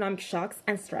and economic shocks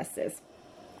and stresses.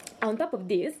 On top of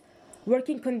this,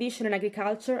 working conditions in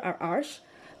agriculture are harsh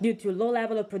due to low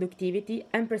level of productivity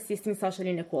and persisting social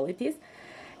inequalities,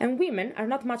 and women are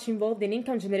not much involved in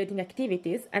income-generating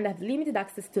activities and have limited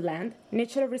access to land,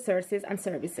 natural resources, and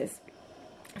services.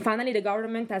 Finally, the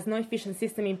government has no efficient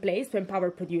system in place to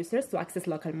empower producers to access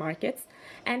local markets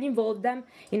and involve them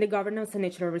in the governance of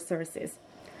natural resources.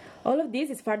 All of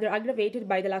this is further aggravated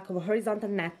by the lack of horizontal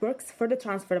networks for the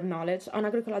transfer of knowledge on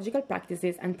agroecological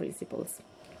practices and principles.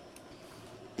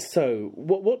 So,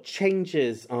 what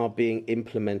changes are being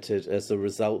implemented as a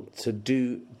result to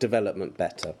do development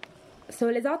better?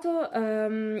 So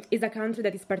Lesotho is a country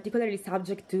that is particularly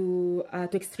subject to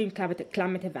extreme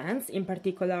climate events, in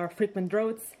particular frequent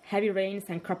droughts, heavy rains,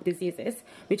 and crop diseases,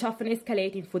 which often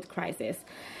escalate in food crises.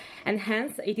 And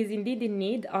hence, it is indeed in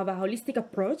need of a holistic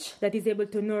approach that is able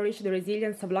to nourish the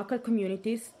resilience of local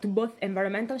communities to both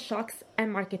environmental shocks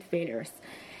and market failures.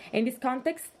 In this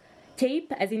context,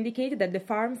 TAPE has indicated that the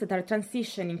farms that are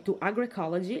transitioning to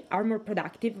agroecology are more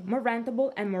productive, more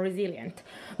rentable, and more resilient,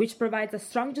 which provides a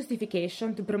strong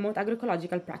justification to promote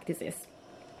agroecological practices.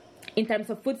 In terms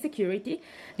of food security,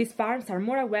 these farms are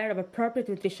more aware of appropriate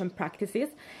nutrition practices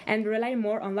and rely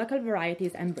more on local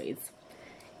varieties and breeds.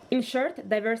 In short,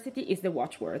 diversity is the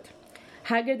watchword.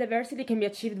 Higher diversity can be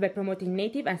achieved by promoting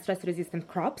native and stress-resistant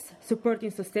crops, supporting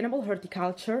sustainable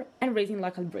horticulture, and raising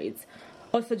local breeds,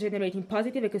 also generating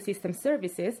positive ecosystem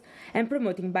services and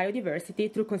promoting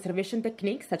biodiversity through conservation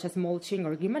techniques such as mulching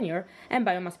or green manure and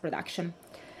biomass production.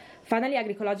 Finally,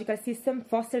 agroecological systems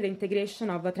foster the integration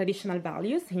of traditional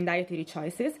values in dietary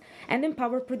choices and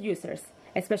empower producers,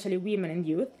 especially women and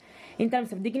youth, in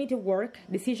terms of dignity of work,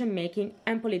 decision-making,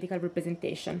 and political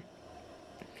representation.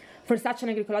 For such an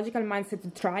agroecological mindset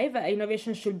to thrive,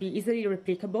 innovation should be easily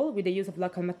replicable with the use of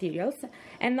local materials,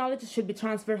 and knowledge should be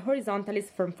transferred horizontally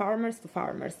from farmers to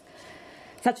farmers.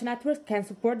 Such networks can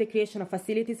support the creation of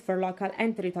facilities for local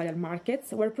and territorial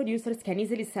markets, where producers can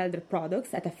easily sell their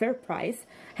products at a fair price,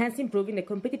 hence improving the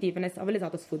competitiveness of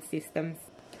Lesotho's food systems.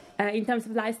 In terms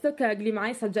of livestock,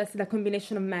 GLIMAI suggested a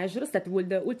combination of measures that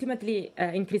would ultimately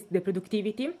increase the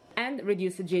productivity and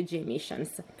reduce GHG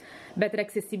emissions. Better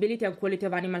accessibility and quality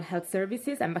of animal health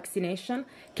services and vaccination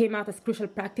came out as crucial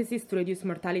practices to reduce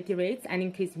mortality rates and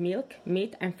increase milk,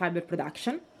 meat, and fiber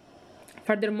production.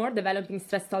 Furthermore, developing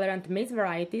stress-tolerant maize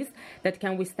varieties that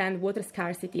can withstand water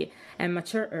scarcity and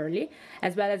mature early,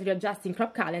 as well as readjusting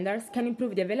crop calendars, can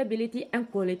improve the availability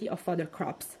and quality of fodder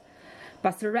crops.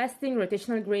 Pasture resting,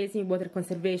 rotational grazing, water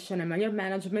conservation, and manure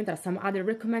management are some other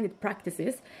recommended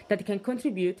practices that can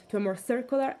contribute to a more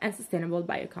circular and sustainable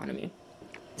bioeconomy.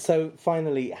 So,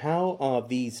 finally, how are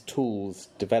these tools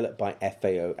developed by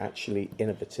FAO actually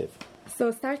innovative?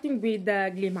 So, starting with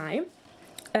GLIMAI,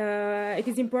 it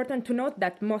is important to note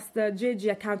that most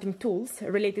GHG accounting tools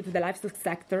related to the livestock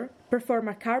sector perform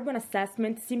a carbon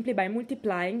assessment simply by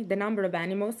multiplying the number of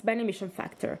animals by an emission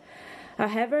factor.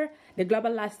 However, the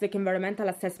Global Livestock Environmental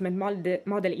Assessment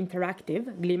Model Interactive,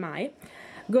 GLIMAI,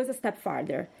 goes a step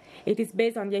further. It is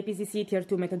based on the IPCC Tier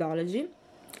 2 methodology.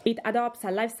 It adopts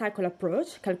a life cycle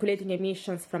approach, calculating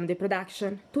emissions from the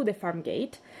production to the farm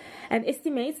gate, and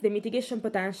estimates the mitigation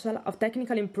potential of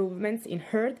technical improvements in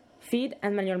herd, feed,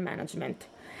 and manure management.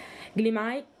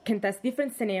 GLIMAI can test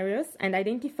different scenarios and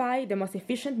identify the most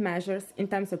efficient measures in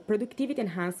terms of productivity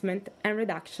enhancement and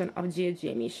reduction of GHG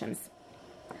emissions.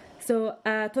 So,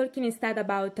 talking instead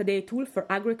about the tool for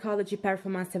agroecology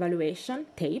performance evaluation,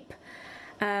 TAPE,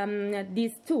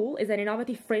 This tool is an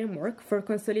innovative framework for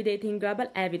consolidating global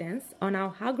evidence on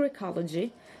how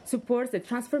agroecology supports the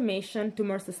transformation to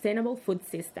more sustainable food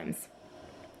systems.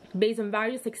 Based on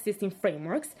various existing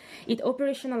frameworks, it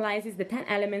operationalizes the 10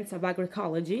 elements of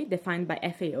agroecology defined by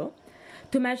FAO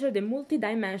to measure the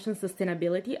multi-dimensional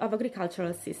sustainability of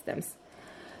agricultural systems.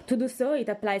 To do so, it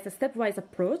applies a stepwise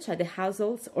approach at the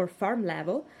households or farm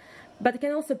level, but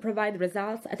can also provide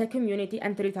results at a community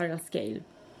and territorial scale.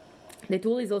 The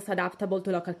tool is also adaptable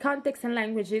to local contexts and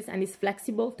languages and is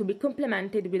flexible to be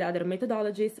complemented with other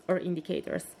methodologies or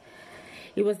indicators.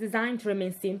 It was designed to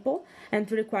remain simple and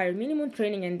to require minimum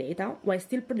training and data while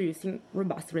still producing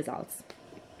robust results.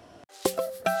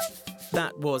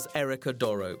 That was Erica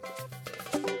Doro.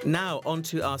 Now, on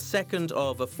to our second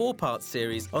of a four-part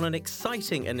series on an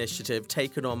exciting initiative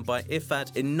taken on by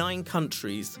IFAD in 9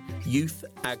 countries, Youth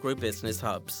Agribusiness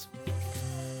Hubs.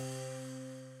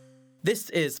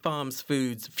 This is Farms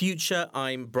Food's Future.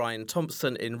 I'm Brian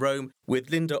Thompson in Rome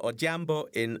with Linda Odhiambo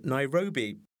in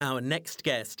Nairobi. Our next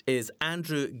guest is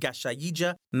Andrew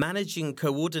Gashayija, Managing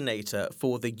Coordinator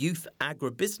for the Youth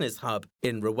Agribusiness Hub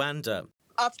in Rwanda.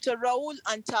 After Raul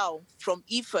Antao from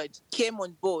IFAD came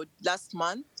on board last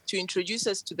month to introduce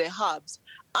us to the hubs,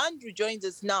 Andrew joins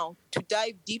us now to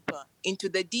dive deeper into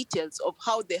the details of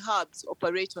how the hubs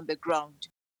operate on the ground.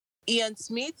 Ian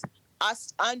Smith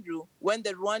asked Andrew when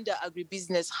the Rwanda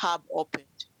Agribusiness Hub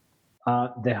opened.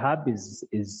 The hub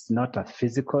is not a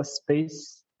physical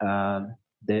space.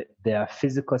 There are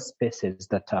physical spaces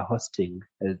that are hosting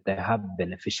the hub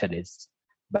beneficiaries,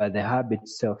 but the hub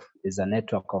itself is a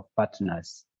network of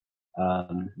partners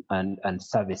and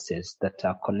services that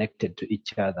are connected to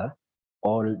each other,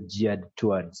 all geared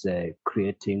towards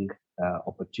creating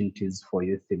opportunities for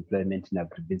youth employment in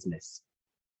agribusiness.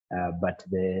 But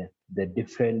the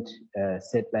different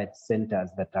satellite centers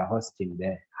that are hosting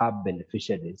the hub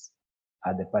beneficiaries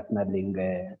are the partnering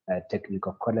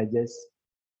technical colleges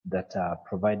that are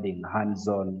providing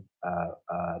hands-on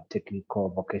technical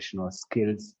vocational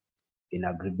skills in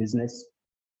agribusiness,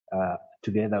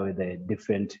 together with the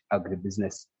different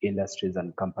agribusiness industries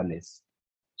and companies.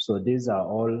 So these are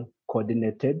all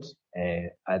coordinated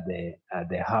at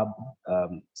the hub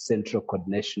Central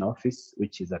Coordination Office,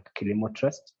 which is at Kilimo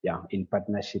Trust, in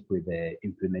partnership with the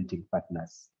implementing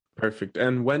partners. Perfect.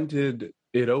 And when did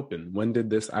it open? When did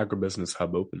this agribusiness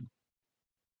hub open?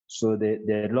 So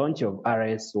the launch of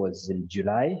RS was in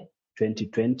July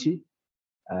 2020.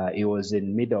 It was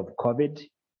in mid of COVID,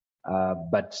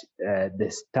 but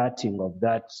the starting of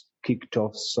that kicked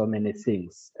off so many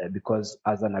things because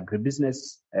as an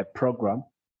agribusiness program,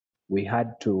 we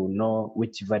had to know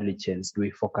which value chains do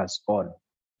we focus on.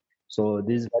 So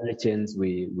these value chains,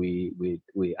 we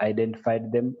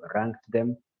identified them, ranked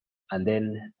them, and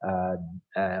then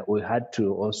we had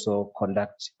to also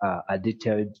conduct a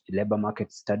detailed labor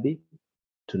market study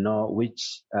to know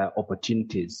which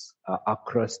opportunities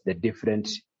across the different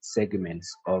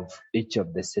segments of each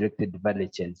of the selected value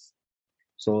chains.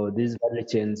 So these value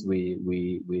chains, we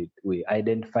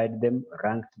identified them,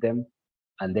 ranked them,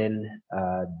 and then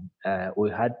we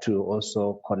had to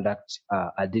also conduct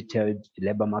a detailed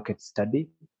labor market study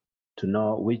to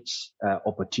know which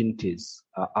opportunities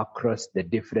across the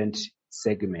different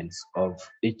segments of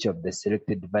each of the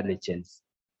selected value chains.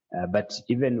 But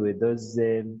even with those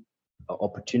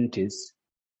opportunities,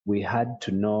 we had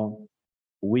to know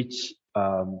which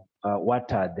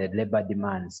what are the labor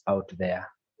demands out there.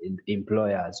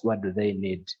 Employers, what do they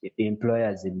need?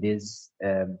 Employers in these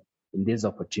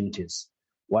opportunities,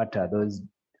 what are those?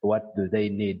 What do they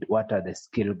need? What are the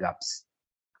skill gaps?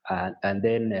 And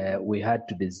then we had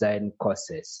to design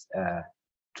courses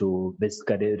to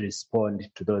basically respond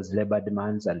to those labor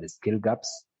demands and the skill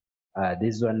gaps.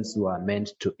 These ones were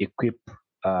meant to equip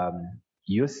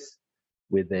youth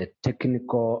with the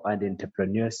technical and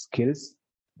entrepreneurial skills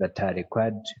that are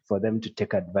required for them to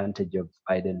take advantage of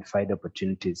identified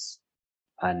opportunities.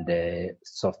 And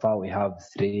so far we have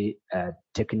 3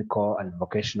 technical and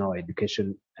vocational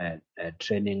education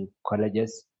training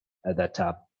colleges that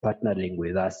are partnering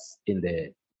with us in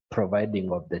the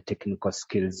providing of the technical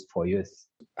skills for youth.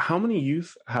 How many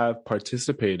youth have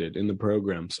participated in the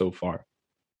program so far?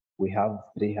 We have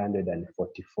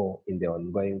 344 in the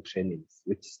ongoing trainings,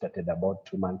 which started about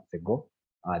 2 months ago.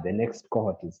 The next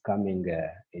cohort is coming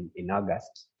in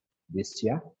August this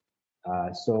year.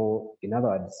 So in other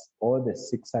words, all the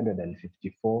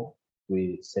 654,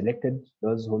 we selected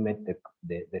those who met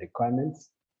the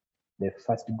requirements. The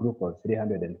first group of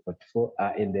 344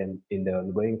 are in the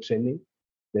ongoing training.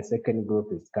 The second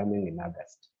group is coming in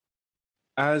August.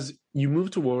 As you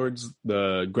move towards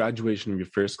the graduation of your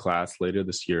first class later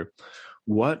this year,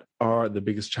 What are the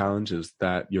biggest challenges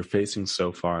that you're facing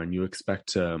so far and you expect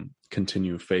to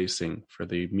continue facing for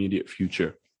the immediate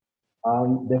future?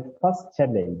 The first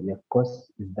challenge, of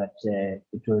course, is that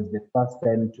it was the first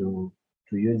time to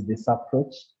use this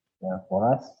approach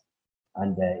for us,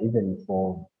 and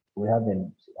we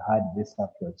haven't had this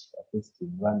approach, at least in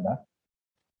Rwanda.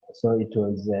 So it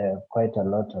was quite a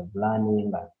lot of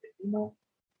learning and,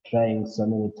 trying so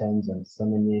many times on so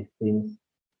many things,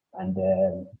 and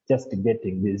just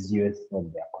getting these youth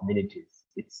from their communities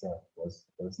itself was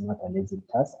not an easy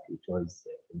task. It was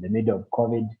in the middle of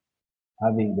COVID,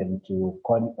 having them to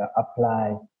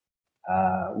apply.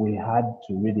 We had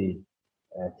to really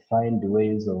find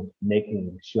ways of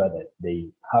making sure that they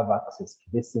have access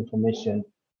to this information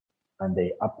and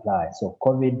they apply. So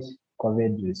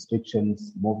COVID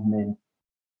restrictions, movement,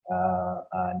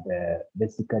 and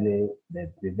basically the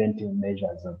preventive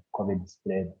measures of COVID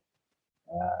spread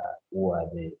were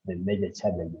the major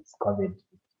challenges. COVID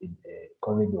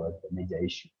was the major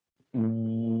issue.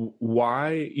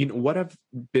 Why, what have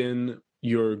been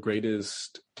your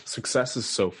greatest successes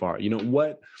so far?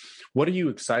 What are you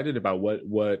excited about?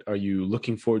 What are you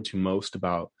looking forward to most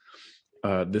about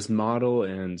this model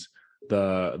and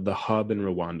the hub in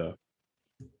Rwanda?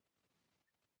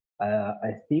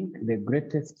 I think the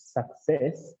greatest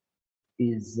success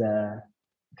is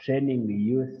training the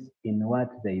youth in what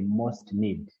they most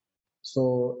need.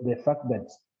 So the fact that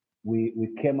we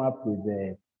came up with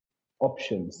the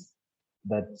options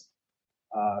that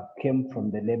came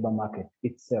from the labor market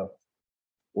itself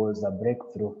was a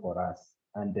breakthrough for us.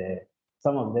 And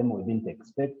some of them we didn't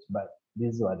expect, but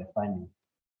these were the findings.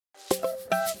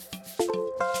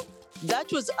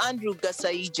 That was Andrew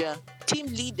Gasaija, team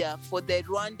leader for the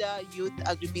Rwanda Youth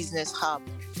Agribusiness Hub.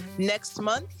 Next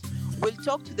month, we'll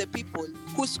talk to the people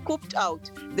who scooped out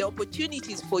the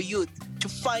opportunities for youth to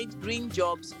find green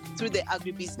jobs through the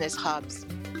agribusiness hubs.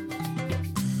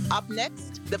 Up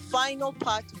next, the final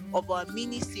part of our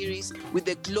mini-series with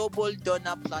the Global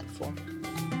Donor Platform.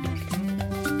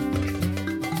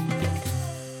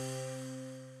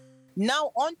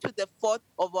 Now on to the fourth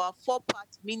of our four-part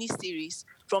mini-series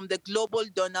from the Global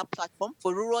Donor Platform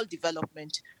for Rural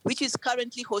Development, which is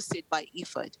currently hosted by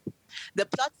IFAD. The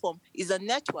platform is a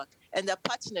network and a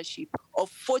partnership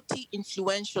of 40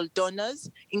 influential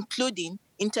donors, including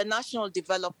international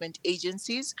development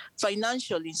agencies,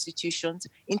 financial institutions,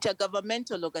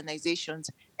 intergovernmental organizations,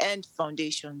 and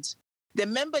foundations. The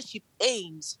membership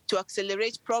aims to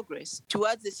accelerate progress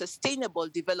towards the Sustainable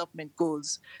Development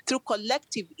Goals through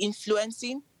collective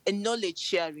influencing and knowledge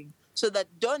sharing, so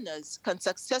that donors can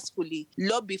successfully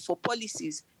lobby for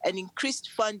policies and increased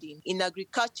funding in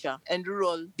agriculture and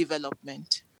rural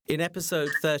development. In episode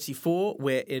 34,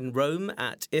 we're in Rome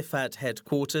at IFAD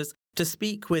headquarters to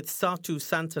speak with Satu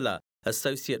Santala,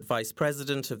 Associate Vice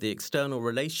President of the External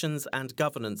Relations and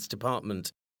Governance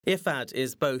Department. IFAD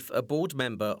is both a board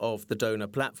member of the donor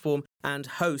platform and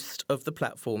host of the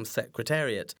platform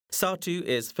secretariat. Satu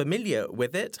is familiar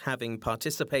with it, having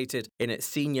participated in its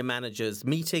senior managers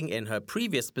meeting in her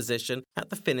previous position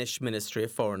at the Finnish Ministry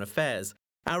of Foreign Affairs.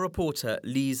 Our reporter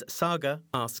Lise Saga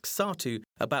asks Satu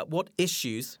about what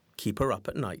issues keep her up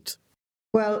at night.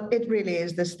 Well, it really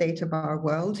is the state of our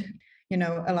world.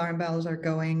 Alarm bells are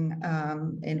going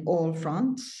in all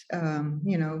fronts.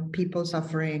 People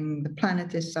suffering, the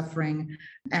planet is suffering,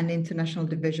 and international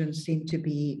divisions seem to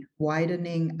be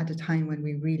widening at a time when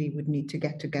we really would need to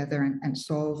get together and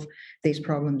solve these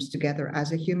problems together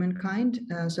as a humankind.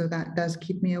 So that does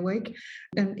keep me awake.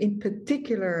 And in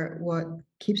particular, what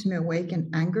keeps me awake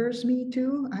and angers me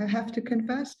too, I have to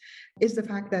confess, is the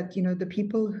fact that, the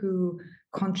people who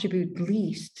contribute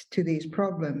least to these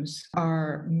problems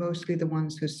are mostly the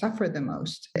ones who suffer the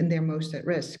most and they're most at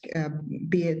risk,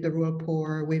 be it the rural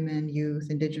poor, women, youth,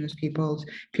 indigenous peoples,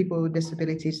 people with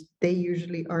disabilities. They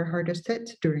usually are hardest hit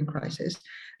during crisis.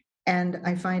 And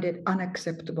I find it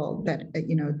unacceptable that,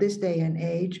 this day and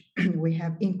age, we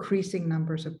have increasing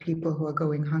numbers of people who are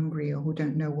going hungry or who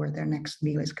don't know where their next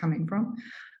meal is coming from.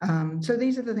 So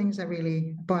these are the things that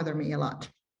really bother me a lot.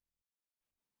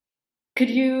 Could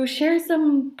you share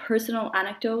some personal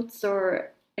anecdotes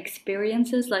or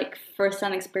experiences, like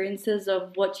first-hand experiences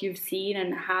of what you've seen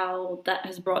and how that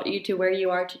has brought you to where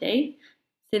you are today,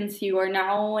 since you are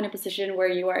now in a position where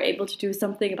you are able to do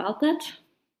something about that?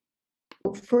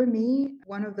 For me,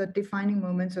 one of the defining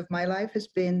moments of my life has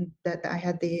been that I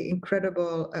had the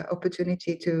incredible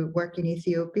opportunity to work in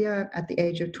Ethiopia at the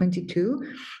age of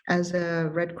 22 as a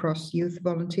Red Cross youth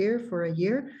volunteer for a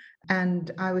year.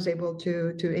 And I was able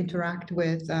to interact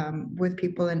with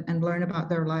people and learn about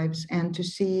their lives and to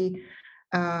see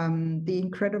the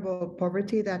incredible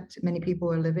poverty that many people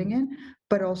were living in,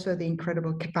 but also the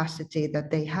incredible capacity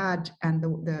that they had and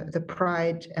the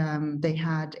pride they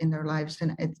had in their lives.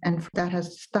 And that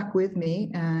has stuck with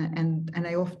me. And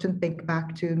I often think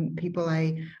back to people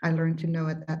I learned to know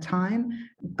at that time.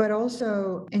 But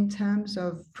also in terms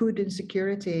of food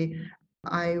insecurity,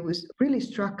 I was really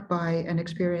struck by an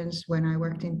experience when I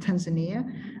worked in Tanzania.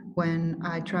 When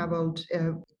I traveled,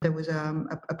 there was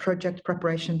a project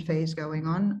preparation phase going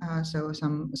on. So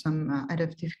some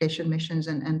identification missions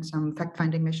and some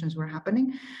fact-finding missions were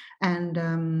happening.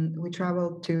 And we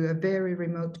traveled to a very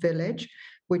remote village,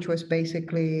 which was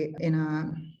basically in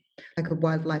a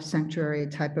wildlife sanctuary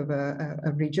type of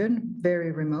a region,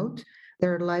 very remote.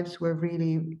 Their lives were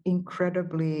really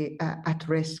incredibly at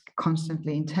risk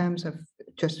constantly in terms of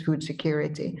just food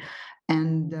security.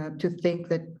 And to think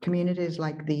that communities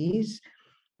like these,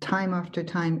 time after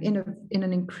time, in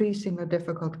an increasingly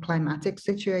difficult climatic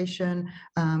situation,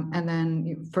 and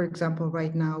then, for example,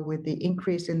 right now with the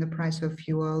increase in the price of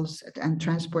fuels and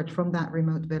transport from that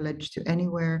remote village to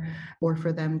anywhere, or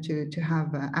for them to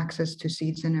have access to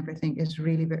seeds and everything is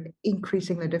really very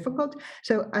increasingly difficult.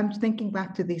 So I'm thinking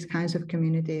back to these kinds of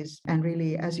communities, and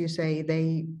really, as you say,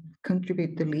 they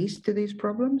contribute the least to these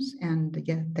problems, and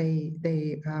yet they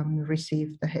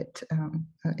receive the hit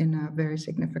in a very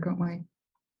significant way.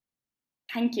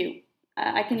 Thank you.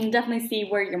 I can definitely see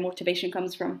where your motivation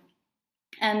comes from.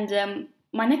 And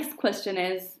my next question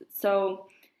is, so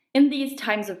in these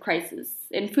times of crisis,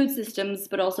 in food systems,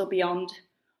 but also beyond,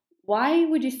 why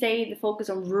would you say the focus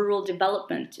on rural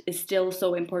development is still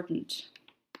so important?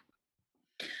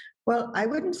 Well, I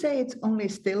wouldn't say it's only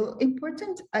still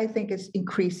important. I think it's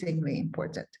increasingly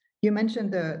important. You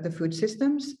mentioned the food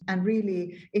systems, and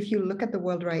really, if you look at the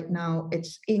world right now,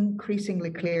 it's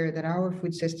increasingly clear that our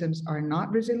food systems are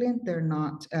not resilient, they're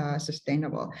not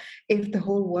sustainable. If the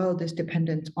whole world is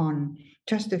dependent on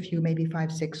just a few, maybe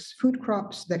 5-6 food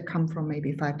crops that come from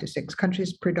maybe 5 to 6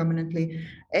 countries predominantly,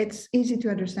 it's easy to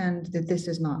understand that this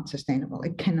is not sustainable.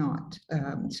 It cannot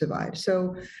survive.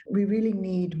 So we really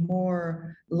need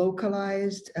more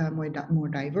localized, more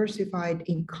diversified,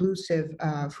 inclusive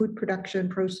food production,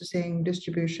 processing,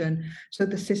 distribution. So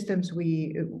the systems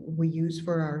we use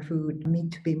for our food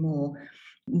need to be more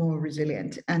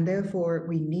resilient. And therefore,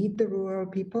 we need the rural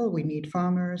people, we need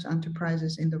farmers,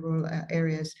 enterprises in the rural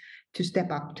areas to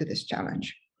step up to this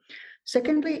challenge.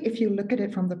 Secondly, if you look at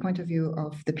it from the point of view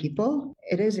of the people,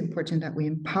 it is important that we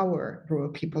empower rural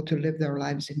people to live their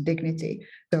lives in dignity.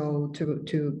 So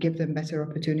to give them better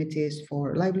opportunities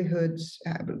for livelihoods,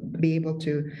 be able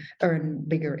to earn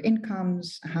bigger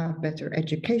incomes, have better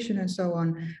education and so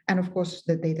on. And of course,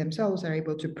 that they themselves are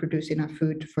able to produce enough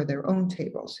food for their own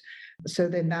tables. So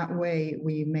then that way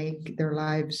we make their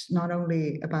lives not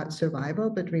only about survival,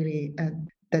 but really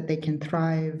that they can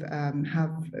thrive,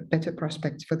 have better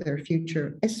prospects for their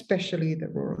future, especially the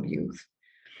rural youth.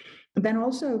 Then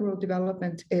also rural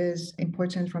development is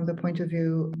important from the point of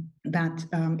view that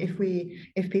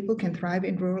if people can thrive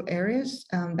in rural areas,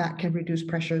 that can reduce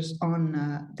pressures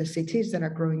on the cities that are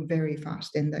growing very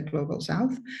fast in the global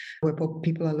south, where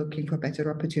people are looking for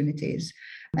better opportunities.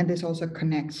 And this also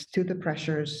connects to the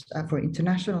pressures for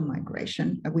international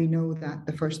migration. We know that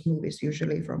the first move is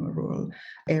usually from a rural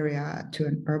area to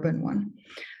an urban one.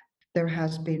 There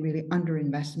has been really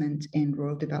underinvestment in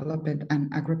rural development and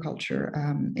agriculture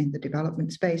in the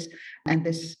development space. And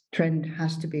this trend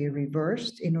has to be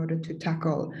reversed in order to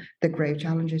tackle the grave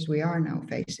challenges we are now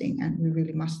facing. And we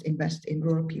really must invest in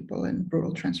rural people and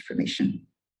rural transformation.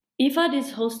 IFAD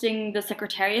is hosting the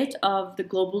Secretariat of the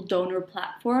Global Donor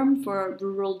Platform for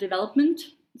Rural Development.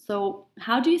 So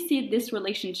how do you see this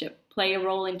relationship play a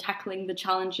role in tackling the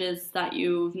challenges that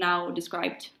you've now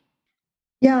described?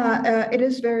 Yeah,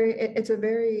 it's a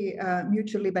very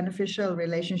mutually beneficial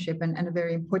relationship and a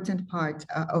very important part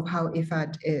of how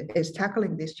IFAD is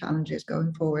tackling these challenges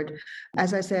going forward.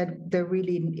 As I said, there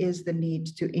really is the need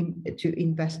to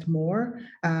invest more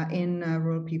in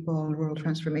rural people and rural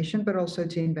transformation, but also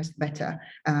to invest better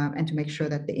and to make sure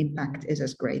that the impact is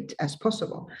as great as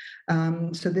possible.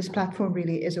 So this platform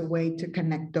really is a way to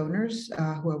connect donors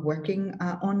who are working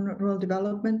on rural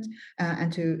development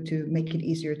and to make it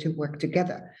easier to work together.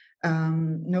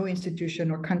 No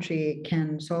institution or country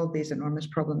can solve these enormous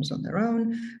problems on their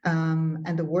own.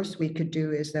 And the worst we could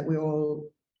do is that we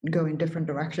all go in different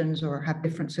directions or have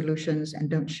different solutions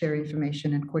and don't share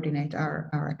information and coordinate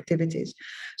our activities.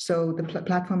 So the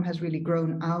platform has really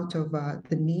grown out of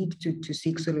the need to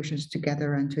seek solutions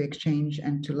together and to exchange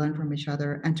and to learn from each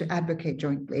other and to advocate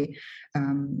jointly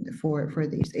for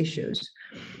these issues.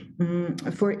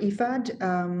 For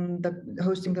IFAD,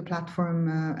 hosting the platform,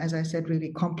 as I said,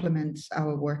 really complements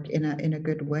our work in a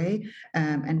good way,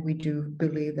 and we do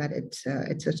believe that it's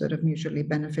a sort of mutually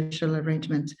beneficial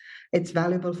arrangement. It's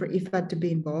valuable for IFAD to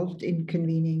be involved in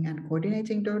convening and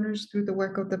coordinating donors through the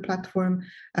work of the platform,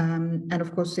 and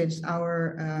of course, since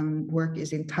our work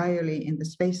is entirely in the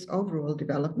space of rural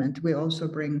development, we also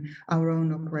bring our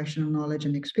own operational knowledge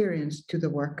and experience to the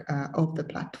work of the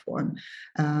platform.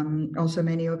 Also,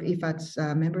 many of IFAD's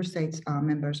member states are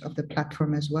members of the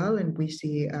platform as well, and we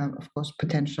see, of course,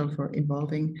 potential for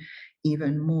involving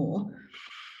even more.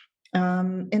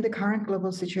 In the current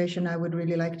global situation, I would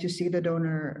really like to see the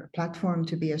donor platform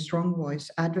to be a strong voice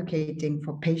advocating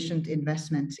for patient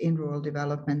investments in rural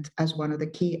development as one of the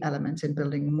key elements in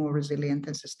building more resilient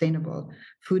and sustainable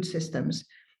food systems.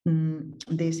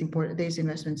 These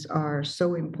investments are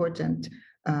so important,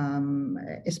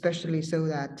 especially so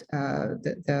that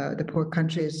the poor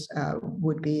countries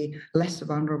would be less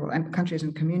vulnerable, and countries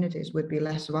and communities would be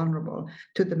less vulnerable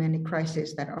to the many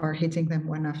crises that are hitting them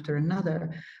one after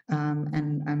another,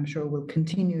 and I'm sure will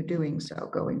continue doing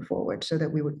so going forward, so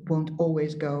that we won't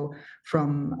always go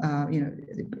from,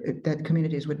 that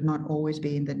communities would not always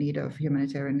be in the need of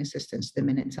humanitarian assistance the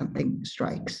minute something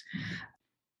strikes.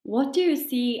 What do you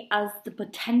see as the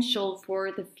potential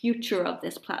for the future of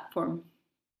this platform?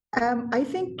 I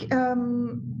think,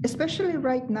 especially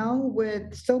right now,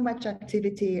 with so much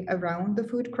activity around the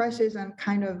food crisis and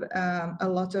kind of a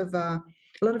lot of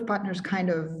partners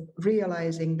kind of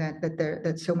realizing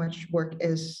that so much work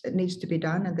needs to be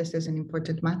done, and this is an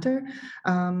important matter.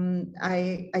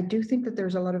 I do think that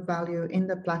there's a lot of value in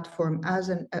the platform as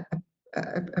a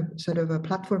sort of a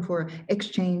platform for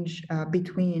exchange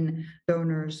between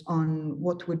donors on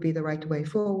what would be the right way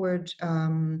forward,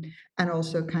 and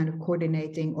also kind of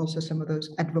coordinating also some of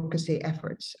those advocacy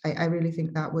efforts. I really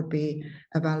think that would be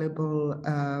a valuable,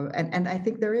 and I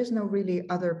think there is no really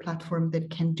other platform that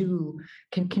can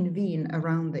convene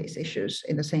around these issues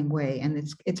in the same way, and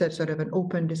it's a sort of an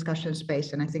open discussion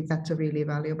space, and I think that's a really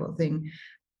valuable thing.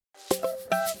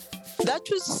 That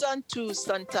was Santu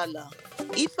Santala,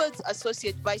 IFAD's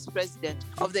Associate Vice President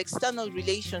of the External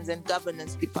Relations and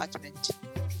Governance Department.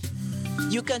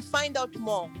 You can find out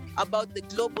more about the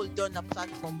Global Donor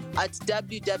Platform at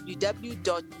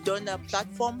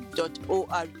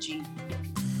www.donorplatform.org.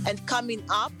 And coming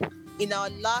up, in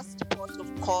our last port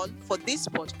of call for this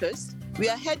podcast, we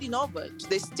are heading over to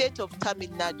the state of Tamil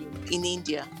Nadu in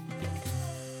India.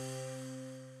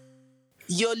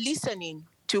 You're listening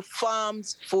to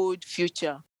Farms Food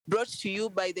Future, brought to you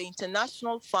by the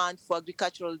International Fund for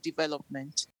Agricultural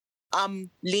Development. I'm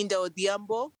Linda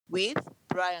Odhiambo with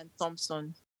Brian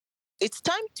Thompson. It's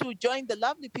time to join the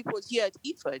lovely people here at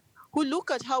IFAD who look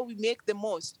at how we make the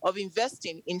most of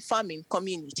investing in farming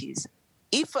communities.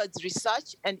 IFAD's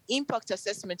Research and Impact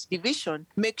Assessment Division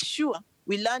makes sure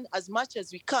we learn as much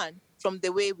as we can from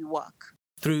the way we work.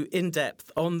 Through in-depth,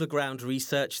 on-the-ground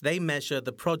research, they measure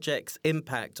the project's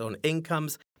impact on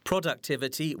incomes,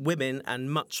 productivity, women,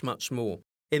 and much, much more.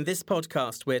 In this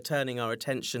podcast, we're turning our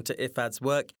attention to IFAD's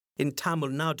work in Tamil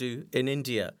Nadu in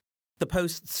India. The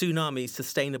Post-Tsunami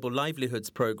Sustainable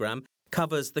Livelihoods Programme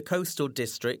covers the coastal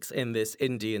districts in this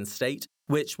Indian state,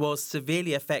 which was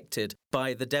severely affected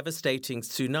by the devastating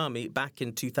tsunami back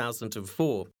in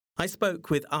 2004. I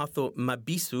spoke with Arthur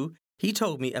Mabisu. He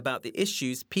told me about the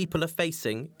issues people are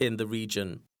facing in the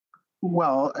region.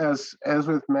 Well, as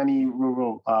with many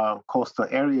rural coastal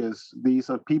areas, these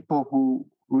are people who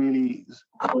really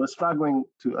were struggling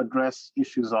to address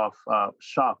issues of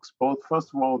shocks, both,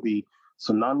 first of all, the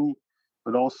tsunami,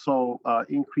 but also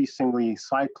increasingly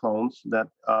cyclones that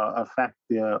affect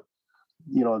their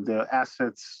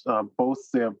assets, both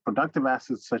their productive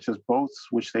assets, such as boats,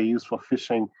 which they use for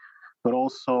fishing, but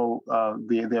also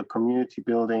their community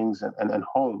buildings and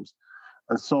homes.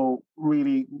 And so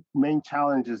really main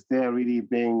challenges there really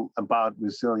being about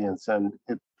resilience and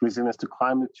resilience to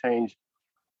climate change,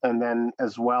 and then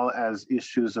as well as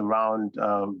issues around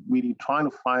really trying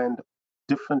to find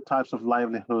different types of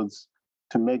livelihoods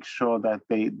to make sure that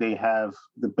they have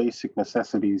the basic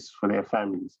necessities for their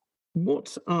families.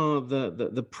 What are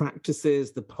the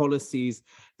practices, the policies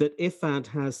that IFAD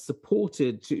has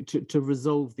supported to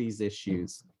resolve these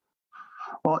issues?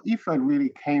 Well, IFAD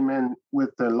really came in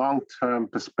with the long-term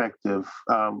perspective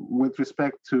with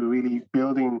respect to really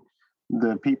building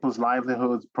the people's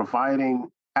livelihoods, providing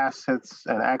assets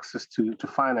and access to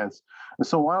finance. And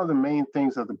so one of the main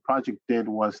things that the project did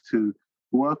was to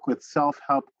work with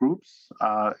self-help groups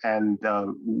and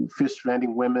fish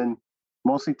vending women,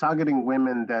 mostly targeting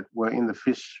women that were in the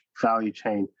fish value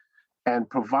chain, and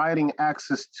providing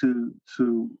access to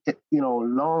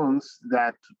loans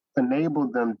that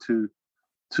enabled them to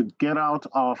get out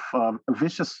of a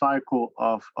vicious cycle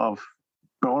of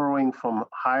borrowing from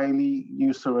highly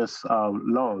usurious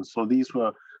loans. So these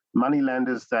were money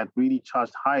lenders that really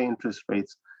charged high interest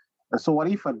rates. And so what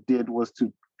IFAD did was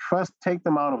to first take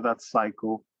them out of that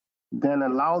cycle, then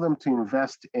allow them to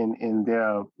invest in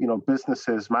their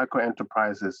businesses, micro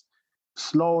enterprises,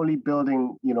 slowly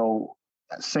building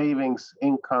savings,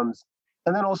 incomes,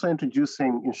 and then also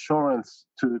introducing insurance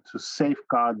to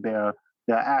safeguard their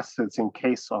assets in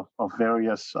case of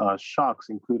various shocks,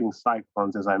 including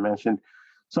cyclones, as I mentioned.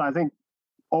 So I think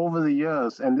over the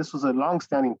years, and this was a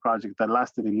long-standing project that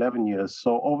lasted 11 years.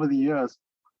 So over the years,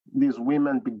 these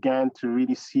women began to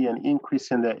really see an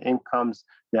increase in their incomes,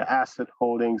 their asset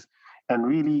holdings, and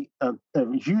really a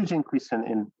huge increase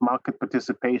in market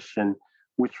participation,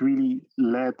 which really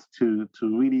led to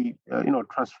really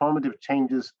transformative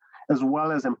changes, as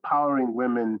well as empowering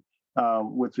women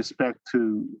with respect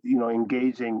to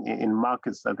engaging in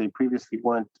markets that they previously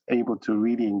weren't able to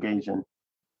really engage in.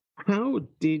 How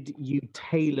did you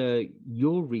tailor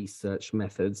your research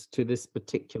methods to this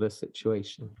particular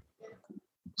situation?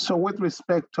 So with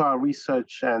respect to our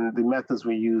research and the methods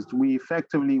we used, we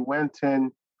effectively went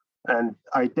in and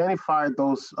identified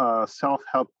those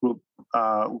self-help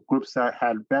groups that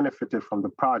had benefited from the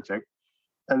project,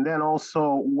 and then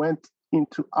also went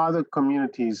into other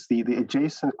communities, the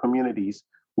adjacent communities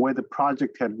where the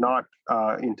project had not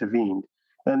intervened,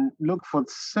 and looked for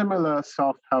similar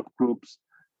self-help groups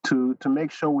to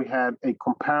make sure we had a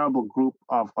comparable group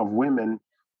of women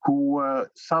who were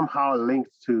somehow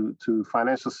linked to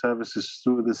financial services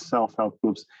through the self-help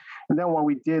groups. And then what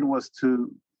we did was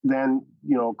to then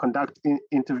conduct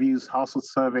interviews, household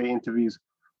survey interviews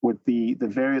with the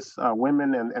various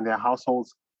women and their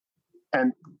households,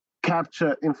 and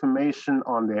capture information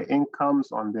on their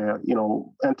incomes, on their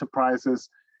enterprises,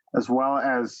 as well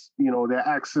as their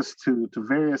access to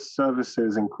various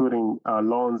services, including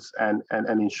loans and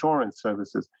insurance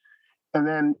services. And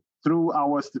then through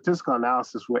our statistical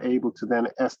analysis, we're able to then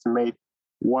estimate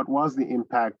what was the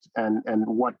impact and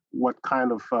what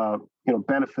kind of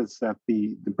benefits that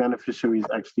the beneficiaries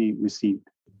actually received.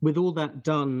 With all that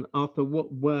done, Arthur,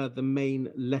 what were the main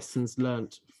lessons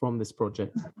learned from this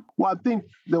project? Well, I think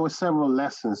there were several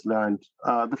lessons learned.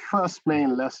 The first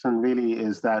main lesson really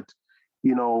is that,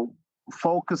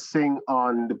 focusing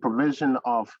on the provision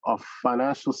of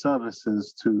financial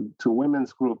services to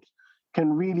women's groups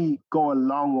can really go a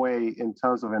long way in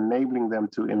terms of enabling them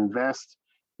to invest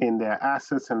in their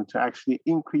assets and to actually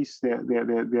increase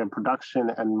their production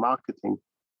and marketing.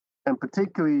 And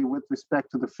particularly with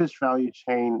respect to the fish value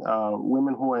chain,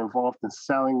 women who are involved in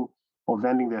selling or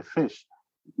vending their fish,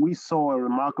 we saw a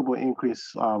remarkable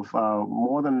increase of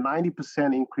more than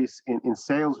 90% increase in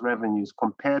sales revenues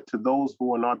compared to those who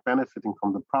were not benefiting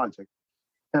from the project.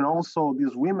 And also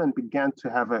these women began to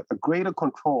have a greater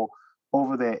control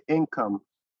over their income,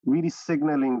 really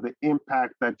signaling the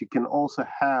impact that you can also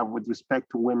have with respect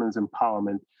to women's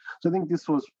empowerment. So I think this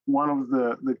was one of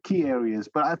the key areas.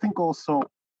 But I think also,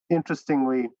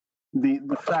 interestingly,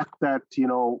 the fact that,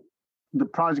 the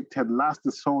project had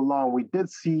lasted so long, we did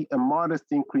see a modest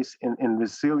increase in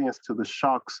resilience to the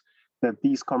shocks that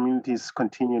these communities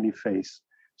continually face.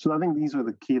 So I think these were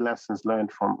the key lessons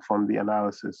learned from the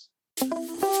analysis.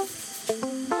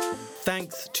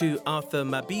 Thanks to Arthur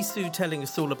Mabisu telling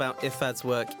us all about IFAD's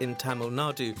work in Tamil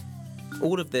Nadu.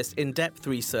 All of this in-depth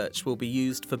research will be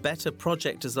used for better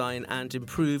project design and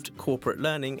improved corporate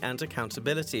learning and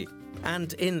accountability.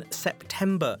 And in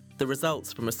September, the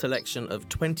results from a selection of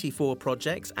 24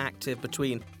 projects active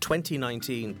between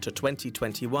 2019 to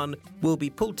 2021 will be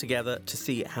pulled together to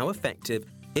see how effective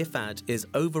IFAD is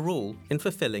overall in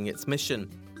fulfilling its mission.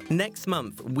 Next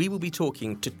month, we will be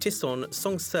talking to Tison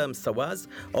Songserm Sawaz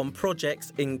on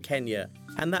projects in Kenya.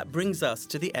 And that brings us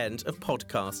to the end of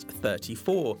podcast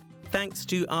 34. Thanks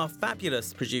to our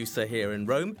fabulous producer here in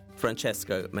Rome,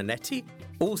 Francesco Manetti.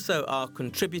 Also our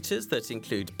contributors that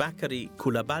include Bakari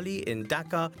Kulabali in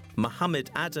Dhaka, Mohammed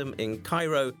Adam in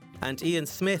Cairo, and Ian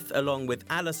Smith along with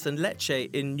Alison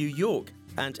Lecce in New York,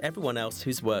 and everyone else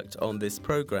who's worked on this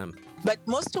program. But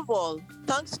most of all,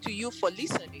 thanks to you for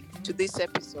listening to this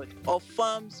episode of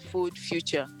Farms Food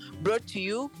Future, brought to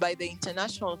you by the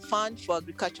International Fund for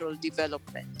Agricultural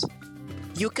Development.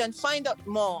 You can find out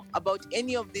more about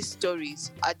any of these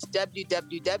stories at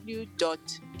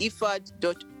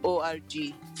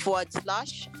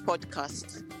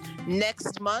www.ifad.org/podcast.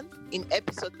 Next month, in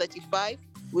episode 35,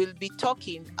 we'll be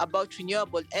talking about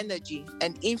renewable energy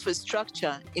and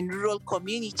infrastructure in rural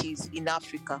communities in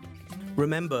Africa.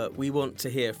 Remember, we want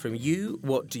to hear from you.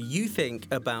 What do you think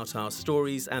about our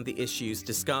stories and the issues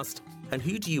discussed? And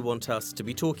who do you want us to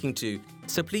be talking to?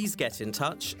 So please get in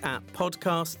touch at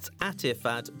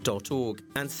podcasts@ifad.org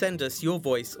and send us your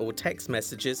voice or text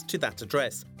messages to that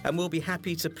address. And we'll be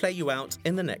happy to play you out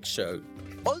in the next show.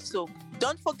 Also,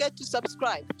 don't forget to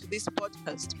subscribe to this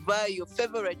podcast via your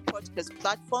favorite podcast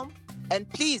platform, and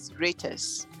please rate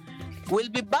us. We'll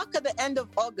be back at the end of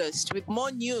August with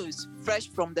more news fresh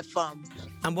from the farm.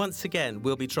 And once again,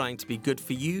 we'll be trying to be good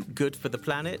for you, good for the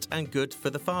planet, and good for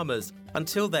the farmers.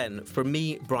 Until then, from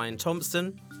me, Brian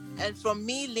Thompson. And from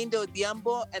me, Linda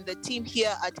Odhiambo, and the team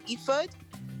here at IFAD,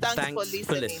 thanks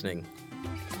for listening.